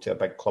 to go to a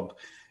big club.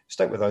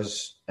 Stick with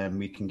us and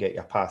we can get you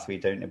a pathway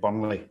down to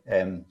Burnley.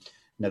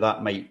 Now,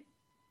 that might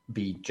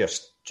be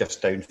just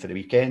down for the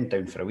weekend,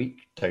 down for a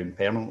week, down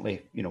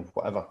permanently,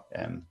 whatever.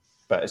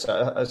 But it's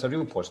a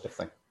real positive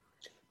thing.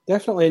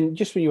 Definitely, and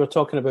just when you were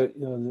talking about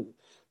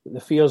the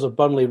fears of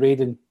Burnley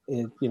raiding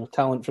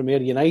talent from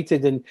Ayr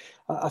United, and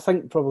I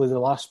think probably the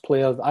last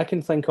player that I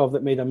can think of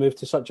that made a move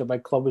to such a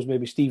big club was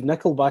maybe Steve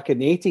Nicol back in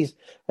the 80s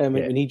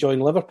when he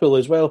joined Liverpool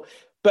as well.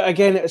 But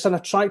again, it's an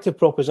attractive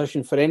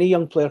proposition for any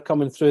young player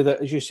coming through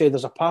that, as you say,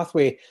 there's a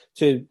pathway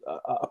to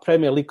a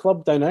Premier League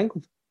club down in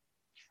England.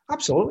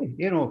 Absolutely.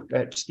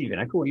 Stevie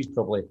Nicol, he's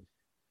probably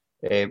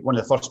one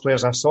of the first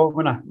players I saw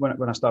when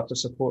I started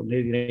supporting Ayr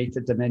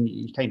United, and then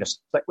you kind of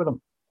stick with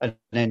him. And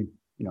then,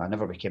 I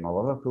never became a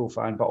Liverpool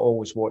fan, but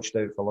always watched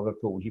out for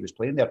Liverpool when he was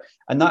playing there.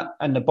 And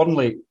the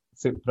Burnley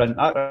footprint,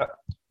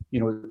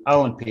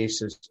 Alan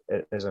Pace is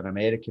an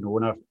American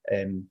owner.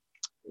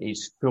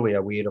 He's fully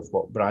aware of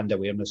what brand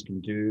awareness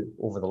can do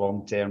over the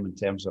long term in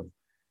terms of,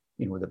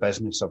 the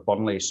business of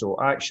Burnley. So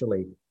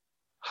actually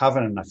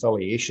having an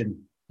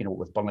affiliation,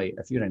 with Burnley,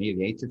 if you're an Ayr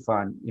United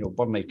fan,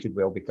 Burnley could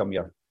well become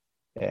your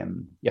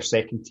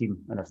second team.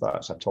 And if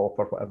that's a top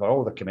or whatever,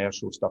 all the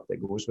commercial stuff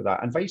that goes with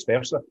that, and vice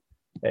versa.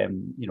 If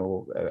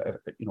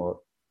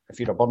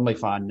you're a Burnley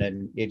fan,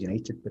 then Ayr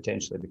United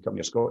potentially become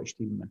your Scottish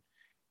team,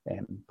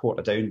 and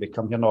Portadown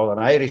become your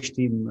Northern Irish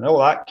team, and all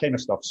that kind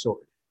of stuff.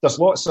 So there's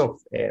lots of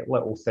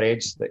little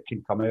threads that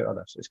can come out of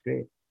this. It's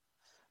great.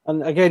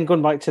 And again,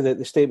 going back to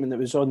the statement that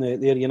was on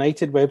the Ayr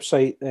United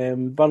website,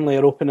 Burnley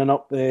are opening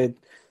up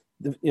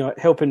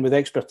helping with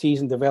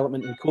expertise and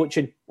development and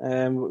coaching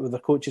with their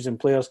coaches and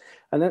players.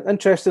 And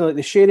interestingly,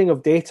 the sharing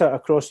of data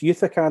across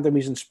youth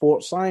academies and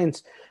sports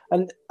science.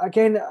 And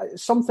again,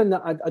 something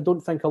that I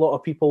don't think a lot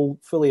of people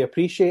fully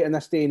appreciate in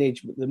this day and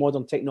age, the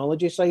modern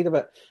technology side of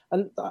it.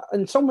 And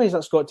in some ways,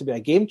 that's got to be a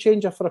game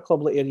changer for a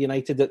club like Ayr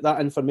United,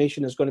 that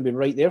information is going to be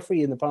right there for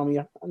you in the palm of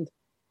your hand.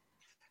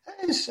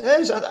 It is.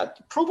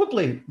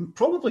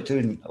 Probably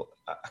doing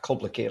a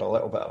club like Ayr a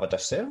little bit of a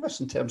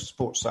disservice in terms of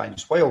sports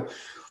science. While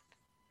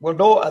we're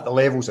not at the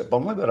levels that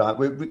Burnley were at,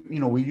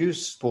 we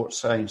use sports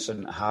science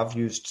and have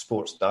used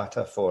sports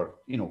data for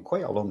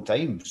quite a long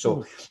time.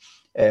 So,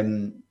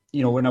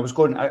 when I was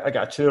going, I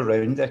got a tour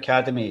around the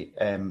academy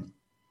and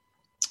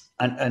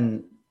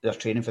their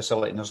training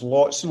facility, and there's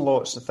lots and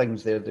lots of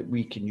things there that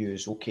we can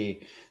use.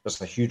 Okay,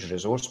 there's a huge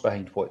resource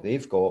behind what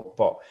they've got,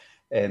 but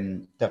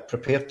they're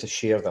prepared to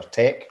share their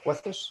tech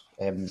with us,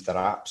 their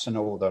apps and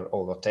all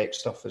their tech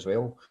stuff as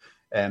well.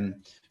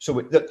 So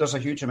there's a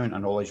huge amount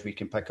of knowledge we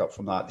can pick up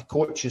from that. The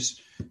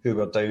coaches who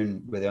were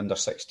down with the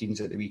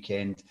under-16s at the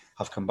weekend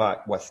have come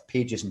back with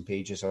pages and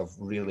pages of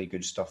really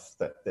good stuff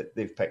that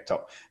they've picked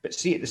up. But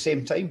see, at the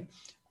same time,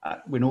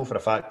 we know for a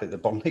fact that the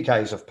Burnley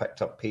guys have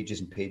picked up pages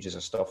and pages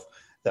of stuff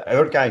that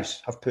our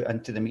guys have put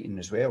into the meeting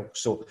as well.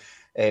 So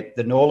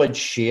the knowledge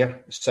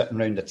share sitting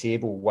around the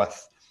table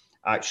with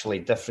actually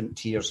different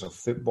tiers of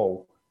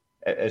football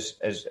is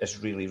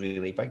really,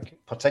 really big,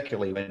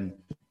 particularly when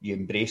you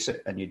embrace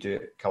it and you do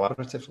it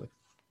collaboratively.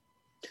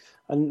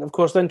 And of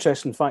course, the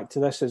interesting fact to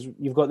this is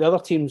you've got the other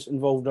teams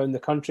involved around the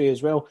country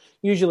as well.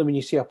 Usually when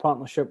you see a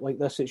partnership like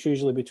this, it's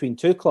usually between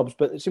two clubs,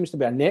 but it seems to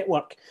be a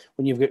network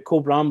when you've got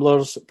Cove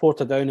Ramblers,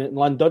 Portadown and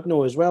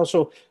Llandudno as well.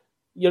 So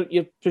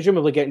you're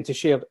presumably getting to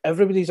share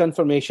everybody's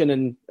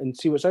information and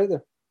see what's out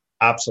there.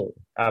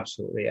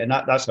 Absolutely. And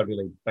that's a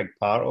really big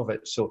part of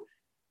it. So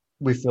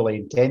we fully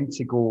intend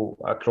to go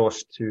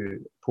across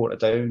to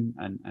Portadown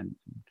and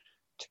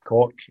to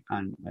Cork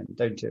and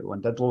down to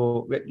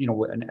Llandudno,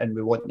 and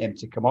we want them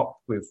to come up.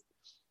 We've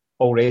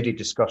already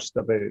discussed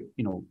about,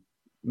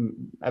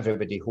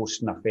 everybody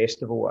hosting a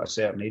festival at a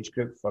certain age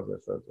group for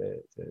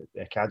the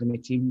academy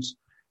teams,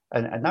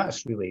 and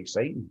that's really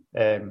exciting.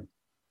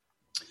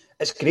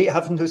 It's great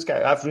having those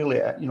guys. I've really,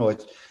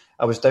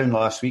 I was down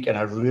last week and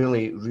I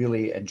really,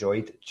 really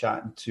enjoyed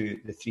chatting to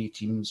the three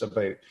teams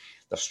about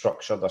their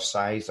structure, their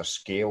size, their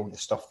scale, the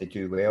stuff they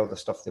do well, the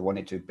stuff they want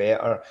to do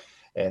better,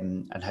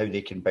 and how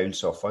they can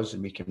bounce off us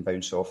and we can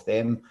bounce off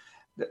them.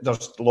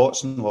 There's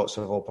lots and lots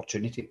of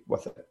opportunity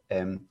with it.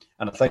 And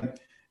I think,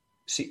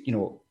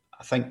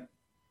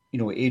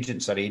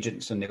 agents are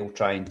agents and they'll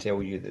try and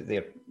tell you that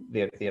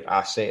their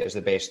asset is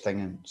the best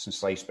thing since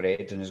sliced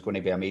bread and is going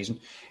to be amazing.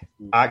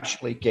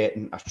 Actually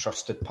getting a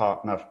trusted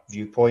partner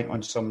viewpoint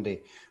on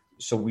somebody.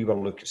 So we're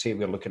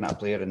looking at a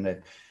player in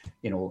the,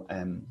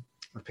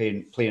 we're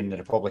playing in the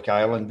Republic of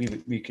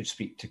Ireland. We could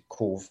speak to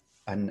Cove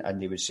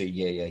and they would say,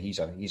 yeah, he's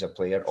a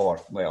player, or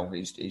well,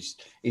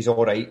 he's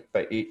all right,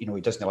 but he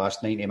doesn't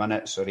last 90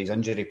 minutes, or he's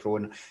injury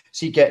prone.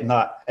 See, getting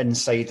that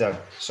insider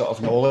sort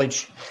of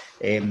knowledge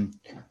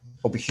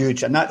will be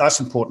huge, and that's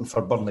important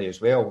for Burnley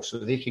as well, so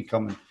they can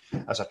come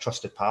as a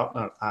trusted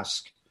partner,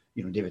 ask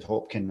David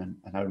Hopkin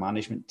and our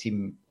management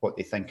team what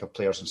they think of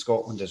players in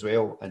Scotland as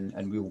well,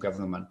 and we'll give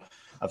them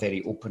a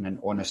very open and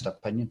honest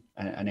opinion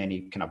and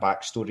any kind of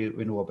backstory that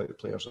we know about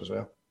players as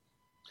well.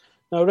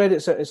 Now, I read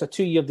it's a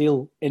 2-year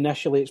deal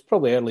initially. It's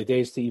probably early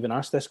days to even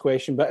ask this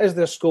question, but is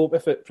there scope,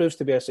 if it proves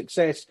to be a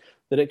success,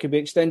 that it could be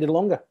extended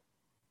longer?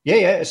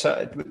 Yeah.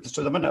 So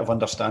the minute of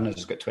understanding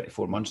has got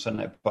 24 months in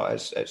it, but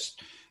it's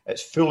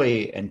it's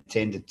fully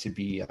intended to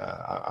be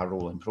a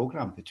rolling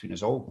programme between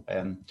us all.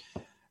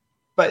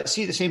 But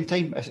see, at the same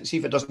time, see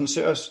if it doesn't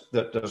suit us,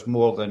 there's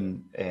more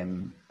than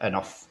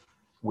enough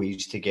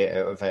ways to get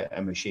out of it,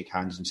 and we shake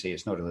hands and say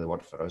it's not really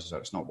worked for us, or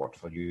it's not worked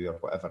for you, or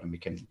whatever, and we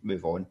can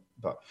move on.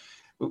 But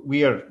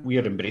we're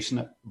embracing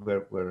it.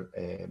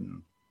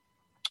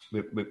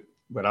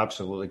 We're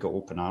absolutely got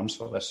open arms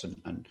for this,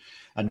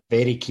 and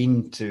very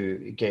keen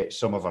to get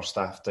some of our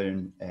staff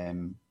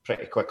down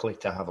pretty quickly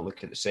to have a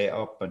look at the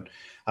setup and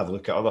have a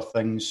look at other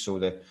things. So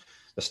the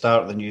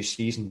start of the new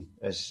season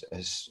is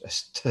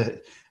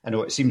I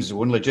know it seems we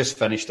only just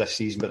finished this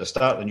season, but the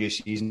start of the new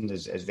season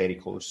is very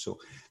close. So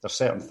there's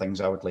certain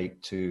things I would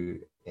like to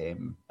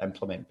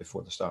implement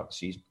before the start of the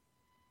season.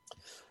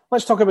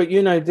 Let's talk about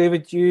you now,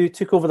 David. You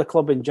took over the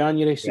club in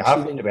January. We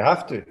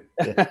have to.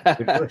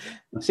 Yeah.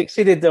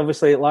 Succeeded,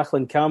 obviously, at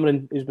Lachlan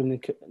Cameron, who's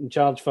been in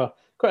charge for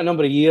quite a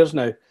number of years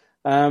now.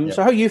 So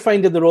how are you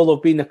finding the role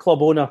of being a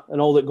club owner and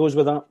all that goes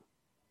with that?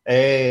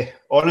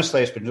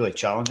 Honestly, it's been really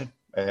challenging.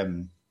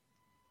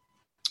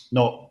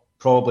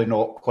 Probably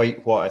not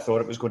quite what I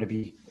thought it was going to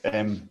be,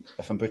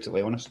 if I'm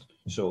brutally honest.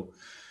 So,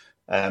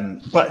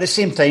 but at the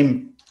same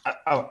time,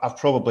 I've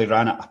probably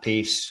ran at a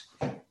pace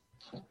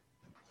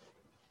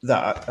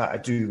that I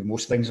do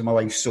most things in my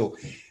life. So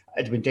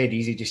it'd been dead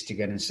easy just to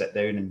get in and sit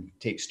down and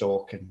take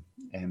stock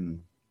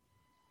and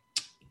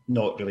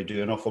not really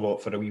do an awful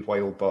lot for a wee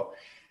while. But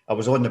I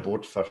was on the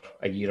board for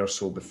a year or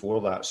so before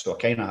that, so I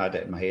kind of had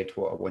it in my head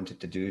what I wanted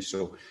to do.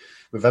 So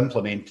we've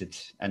implemented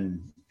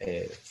in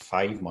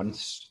 5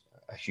 months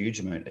a huge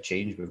amount of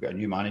change. We've got a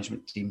new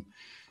management team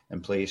in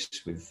place.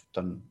 We've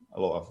done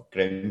a lot of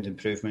ground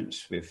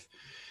improvements. We've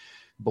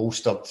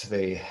bolstered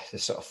the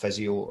sort of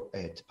physio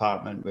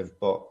department. We've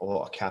bought a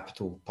lot of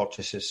capital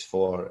purchases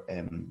for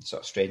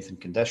sort of strength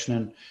and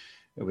conditioning.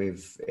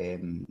 We've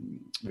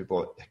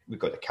got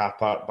the car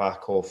park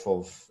back off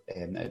of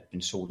it had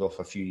been sold off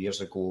a few years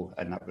ago,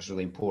 and that was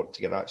really important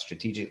to get that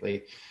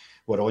strategically.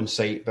 We're on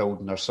site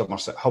building our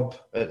Somerset hub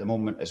at the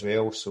moment as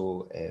well,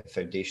 so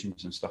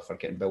foundations and stuff are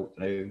getting built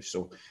now,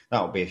 so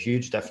that'll be a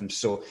huge difference.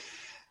 So,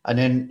 and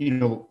then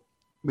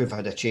we've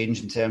had a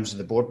change in terms of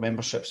the board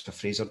memberships. So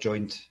Fraser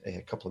joined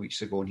a couple of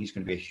weeks ago, and he's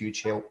going to be a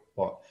huge help.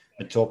 But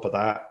on top of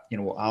that,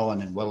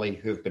 Alan and Willie,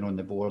 who have been on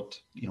the board,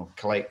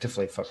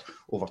 collectively for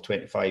over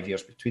 25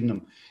 years between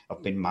them,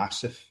 have been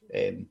massive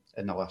in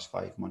the last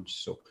 5 months.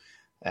 So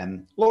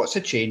lots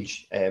of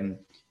change, but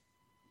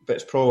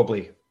it's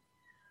probably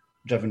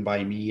driven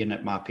by me and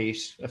at my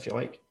pace, if you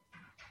like.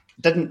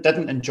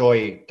 Didn't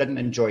enjoy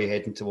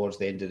heading towards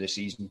the end of the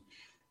season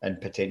and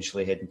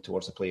potentially heading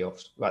towards the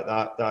playoffs like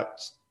that.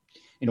 That's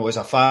as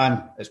a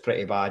fan, it's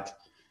pretty bad.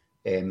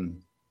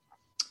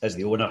 As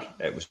the owner,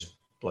 it was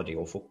bloody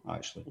awful,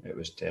 actually. It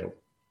was terrible.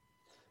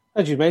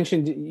 As you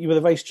mentioned, you were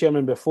the vice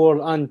chairman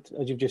before, and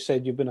as you've just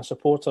said, you've been a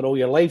supporter all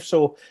your life.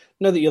 So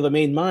now that you're the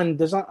main man,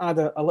 does that add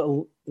a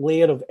little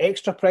layer of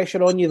extra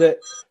pressure on you that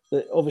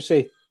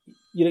obviously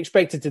you're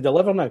expected to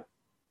deliver now?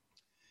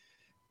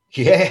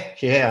 Yeah,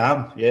 I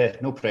am. Yeah,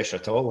 no pressure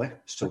at all.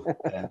 So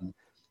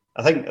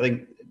I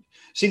think.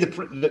 See,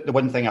 the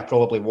one thing I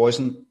probably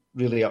wasn't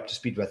really up to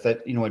speed with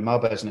it, in my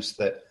business,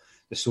 that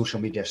the social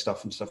media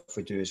stuff and stuff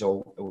we do is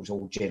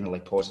all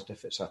generally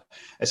positive.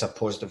 It's a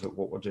positive at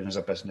what we're doing as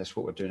a business,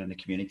 what we're doing in the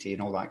community,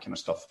 and all that kind of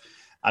stuff.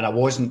 And I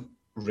wasn't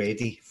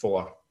ready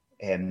for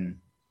the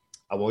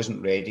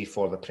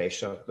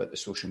pressure with the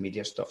social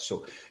media stuff.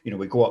 So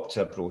we go up to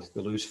Arbroath,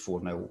 we lose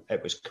 4-0.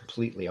 It was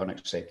completely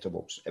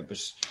unacceptable. It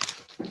was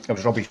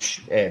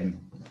rubbish.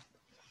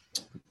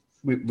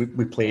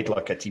 We played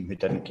like a team who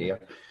didn't care.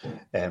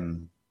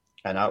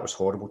 And that was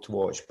horrible to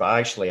watch. But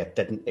actually, I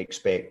didn't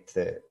expect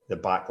the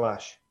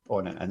backlash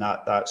on it. And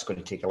that's going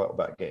to take a little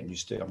bit of getting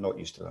used to. I'm not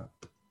used to that.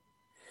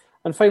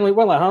 And finally,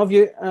 while I have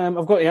you,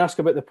 I've got to ask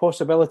about the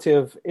possibility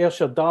of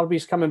Ayrshire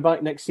derbies coming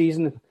back next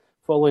season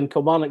following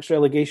Kilmarnock's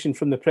relegation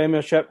from the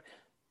Premiership,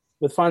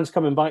 with fans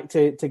coming back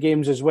to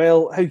games as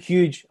well. How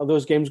huge are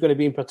those games going to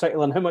be in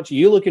particular, and how much are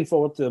you looking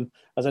forward to them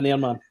as an Ayr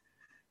man?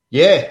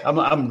 Yeah,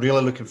 I'm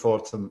really looking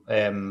forward to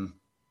them.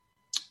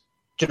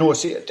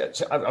 See,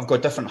 I've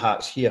got different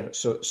hats here.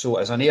 So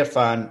as an Ayr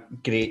fan,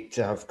 great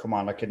to have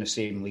Kilmarnock in the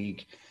same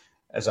league.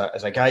 As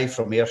a guy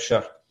from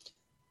Ayrshire,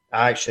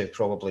 I actually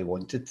probably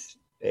wanted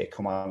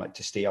Kilmarnock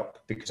to stay up,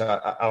 because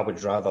I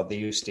would rather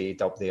they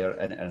stayed up there,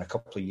 and in a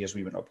couple of years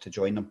we went up to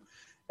join them,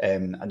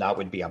 and that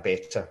would be a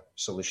better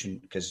solution,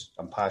 because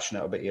I'm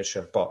passionate about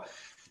Ayrshire. But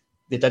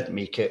they didn't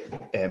make it.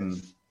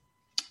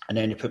 And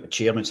then you put the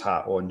chairman's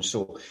hat on.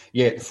 So,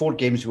 yeah, the 4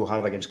 games we'll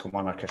have against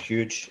Kilmarnock are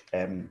huge.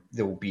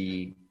 They'll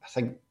be, I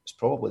think it's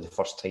probably the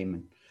first time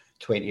in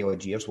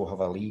 20-odd years we'll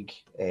have a league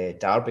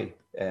derby.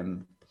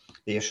 The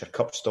Ayrshire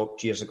Cup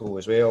stopped years ago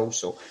as well.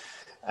 So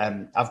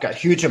I've got a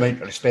huge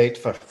amount of respect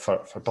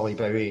for Billy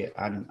Bowie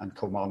and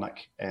Kilmarnock.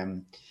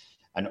 And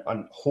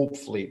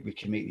hopefully we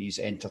can make these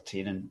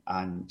entertaining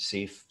and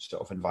safe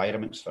sort of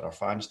environments for our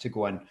fans to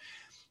go in.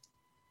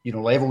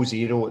 Level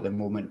 0 at the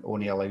moment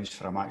only allows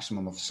for a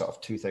maximum of sort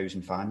of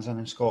 2,000 fans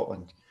in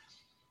Scotland.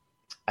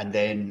 And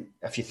then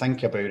if you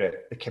think about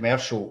it, the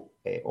commercial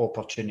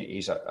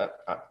opportunities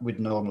would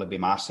normally be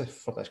massive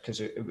for this,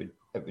 because it would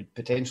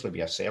potentially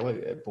be a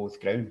sellout at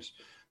both grounds.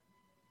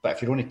 But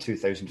if you're only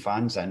 2,000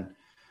 fans in,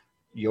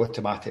 you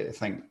automatically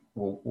think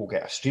we'll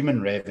get a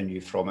streaming revenue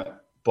from it.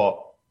 But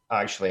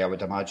actually, I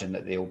would imagine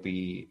that there'll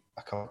be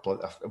a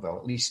couple of, well,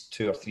 at least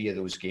 2 or 3 of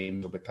those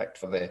games will be picked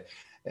for the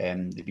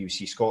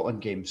BBC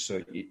Scotland games.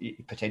 So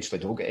you potentially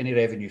don't get any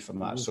revenue from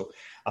that. So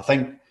I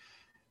think,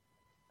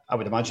 I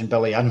would imagine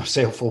Billy and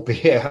myself will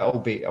be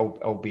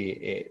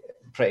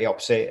pretty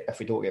upset if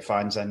we don't get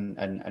fans in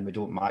and we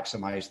don't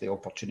maximise the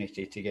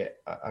opportunity to get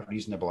a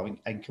reasonable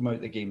income out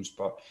of the games.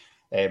 But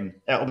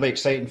it'll be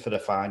exciting for the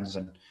fans,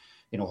 and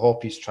you know,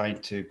 Hoppy's trying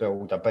to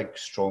build a big,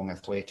 strong,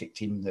 athletic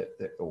team that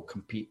will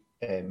compete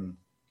a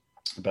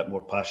bit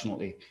more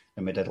passionately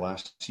than we did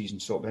last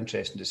season. So it'll be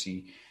interesting to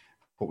see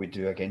what we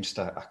do against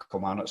a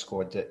Kilmarnock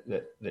squad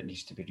that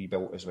needs to be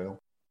rebuilt as well.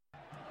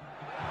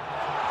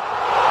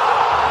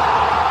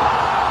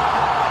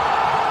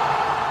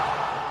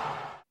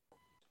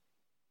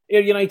 Ayr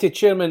United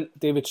chairman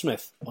David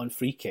Smith on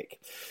free kick.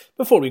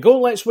 Before we go,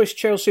 let's wish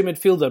Chelsea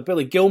midfielder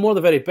Billy Gilmour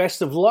the very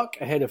best of luck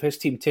ahead of his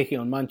team taking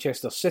on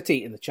Manchester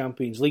City in the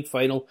Champions League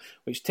final,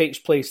 which takes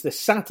place this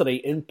Saturday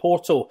in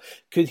Porto.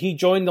 Could he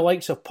join the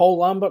likes of Paul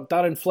Lambert,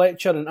 Darren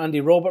Fletcher and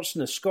Andy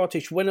Robertson as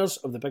Scottish winners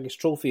of the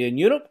biggest trophy in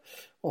Europe?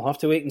 We'll have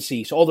to wait and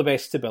see. So all the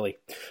best to Billy.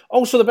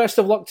 Also the best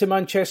of luck to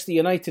Manchester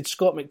United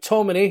Scott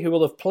McTominay, who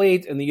will have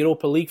played in the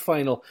Europa League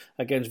final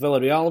against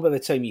Villarreal by the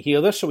time you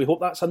hear this. So we hope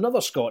that's another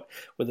Scot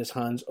with his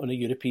hands on a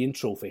European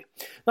trophy.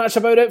 That's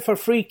about it for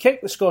Free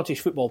Kick, the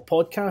Scottish Football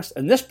Podcast.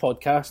 And this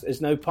podcast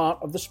is now part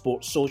of the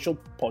Sports Social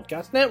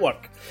Podcast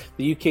Network,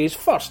 the UK's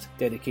first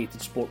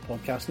dedicated sport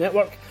podcast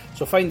network.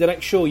 So find the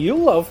next show you'll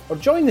love or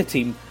join the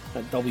team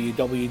at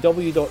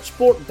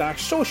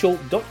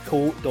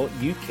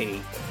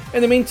www.sport-social.co.uk.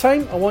 In the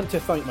meantime, I want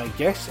to thank my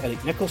guests Eric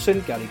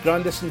Nicolson, Garry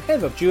Grandison,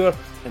 Heather Dewar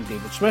and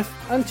David Smith,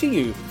 and to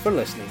you for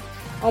listening.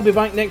 I'll be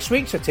back next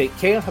week, so take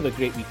care, have a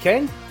great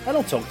weekend, and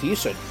I'll talk to you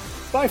soon.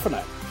 Bye for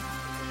now.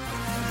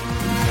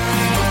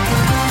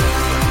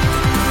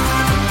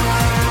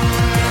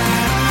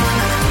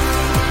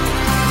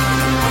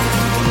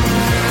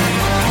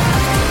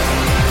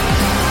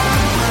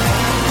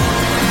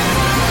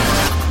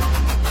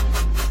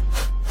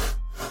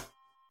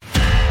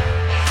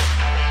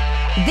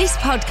 This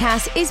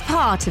podcast is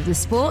part of the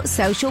Sports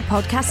Social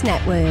Podcast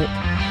Network.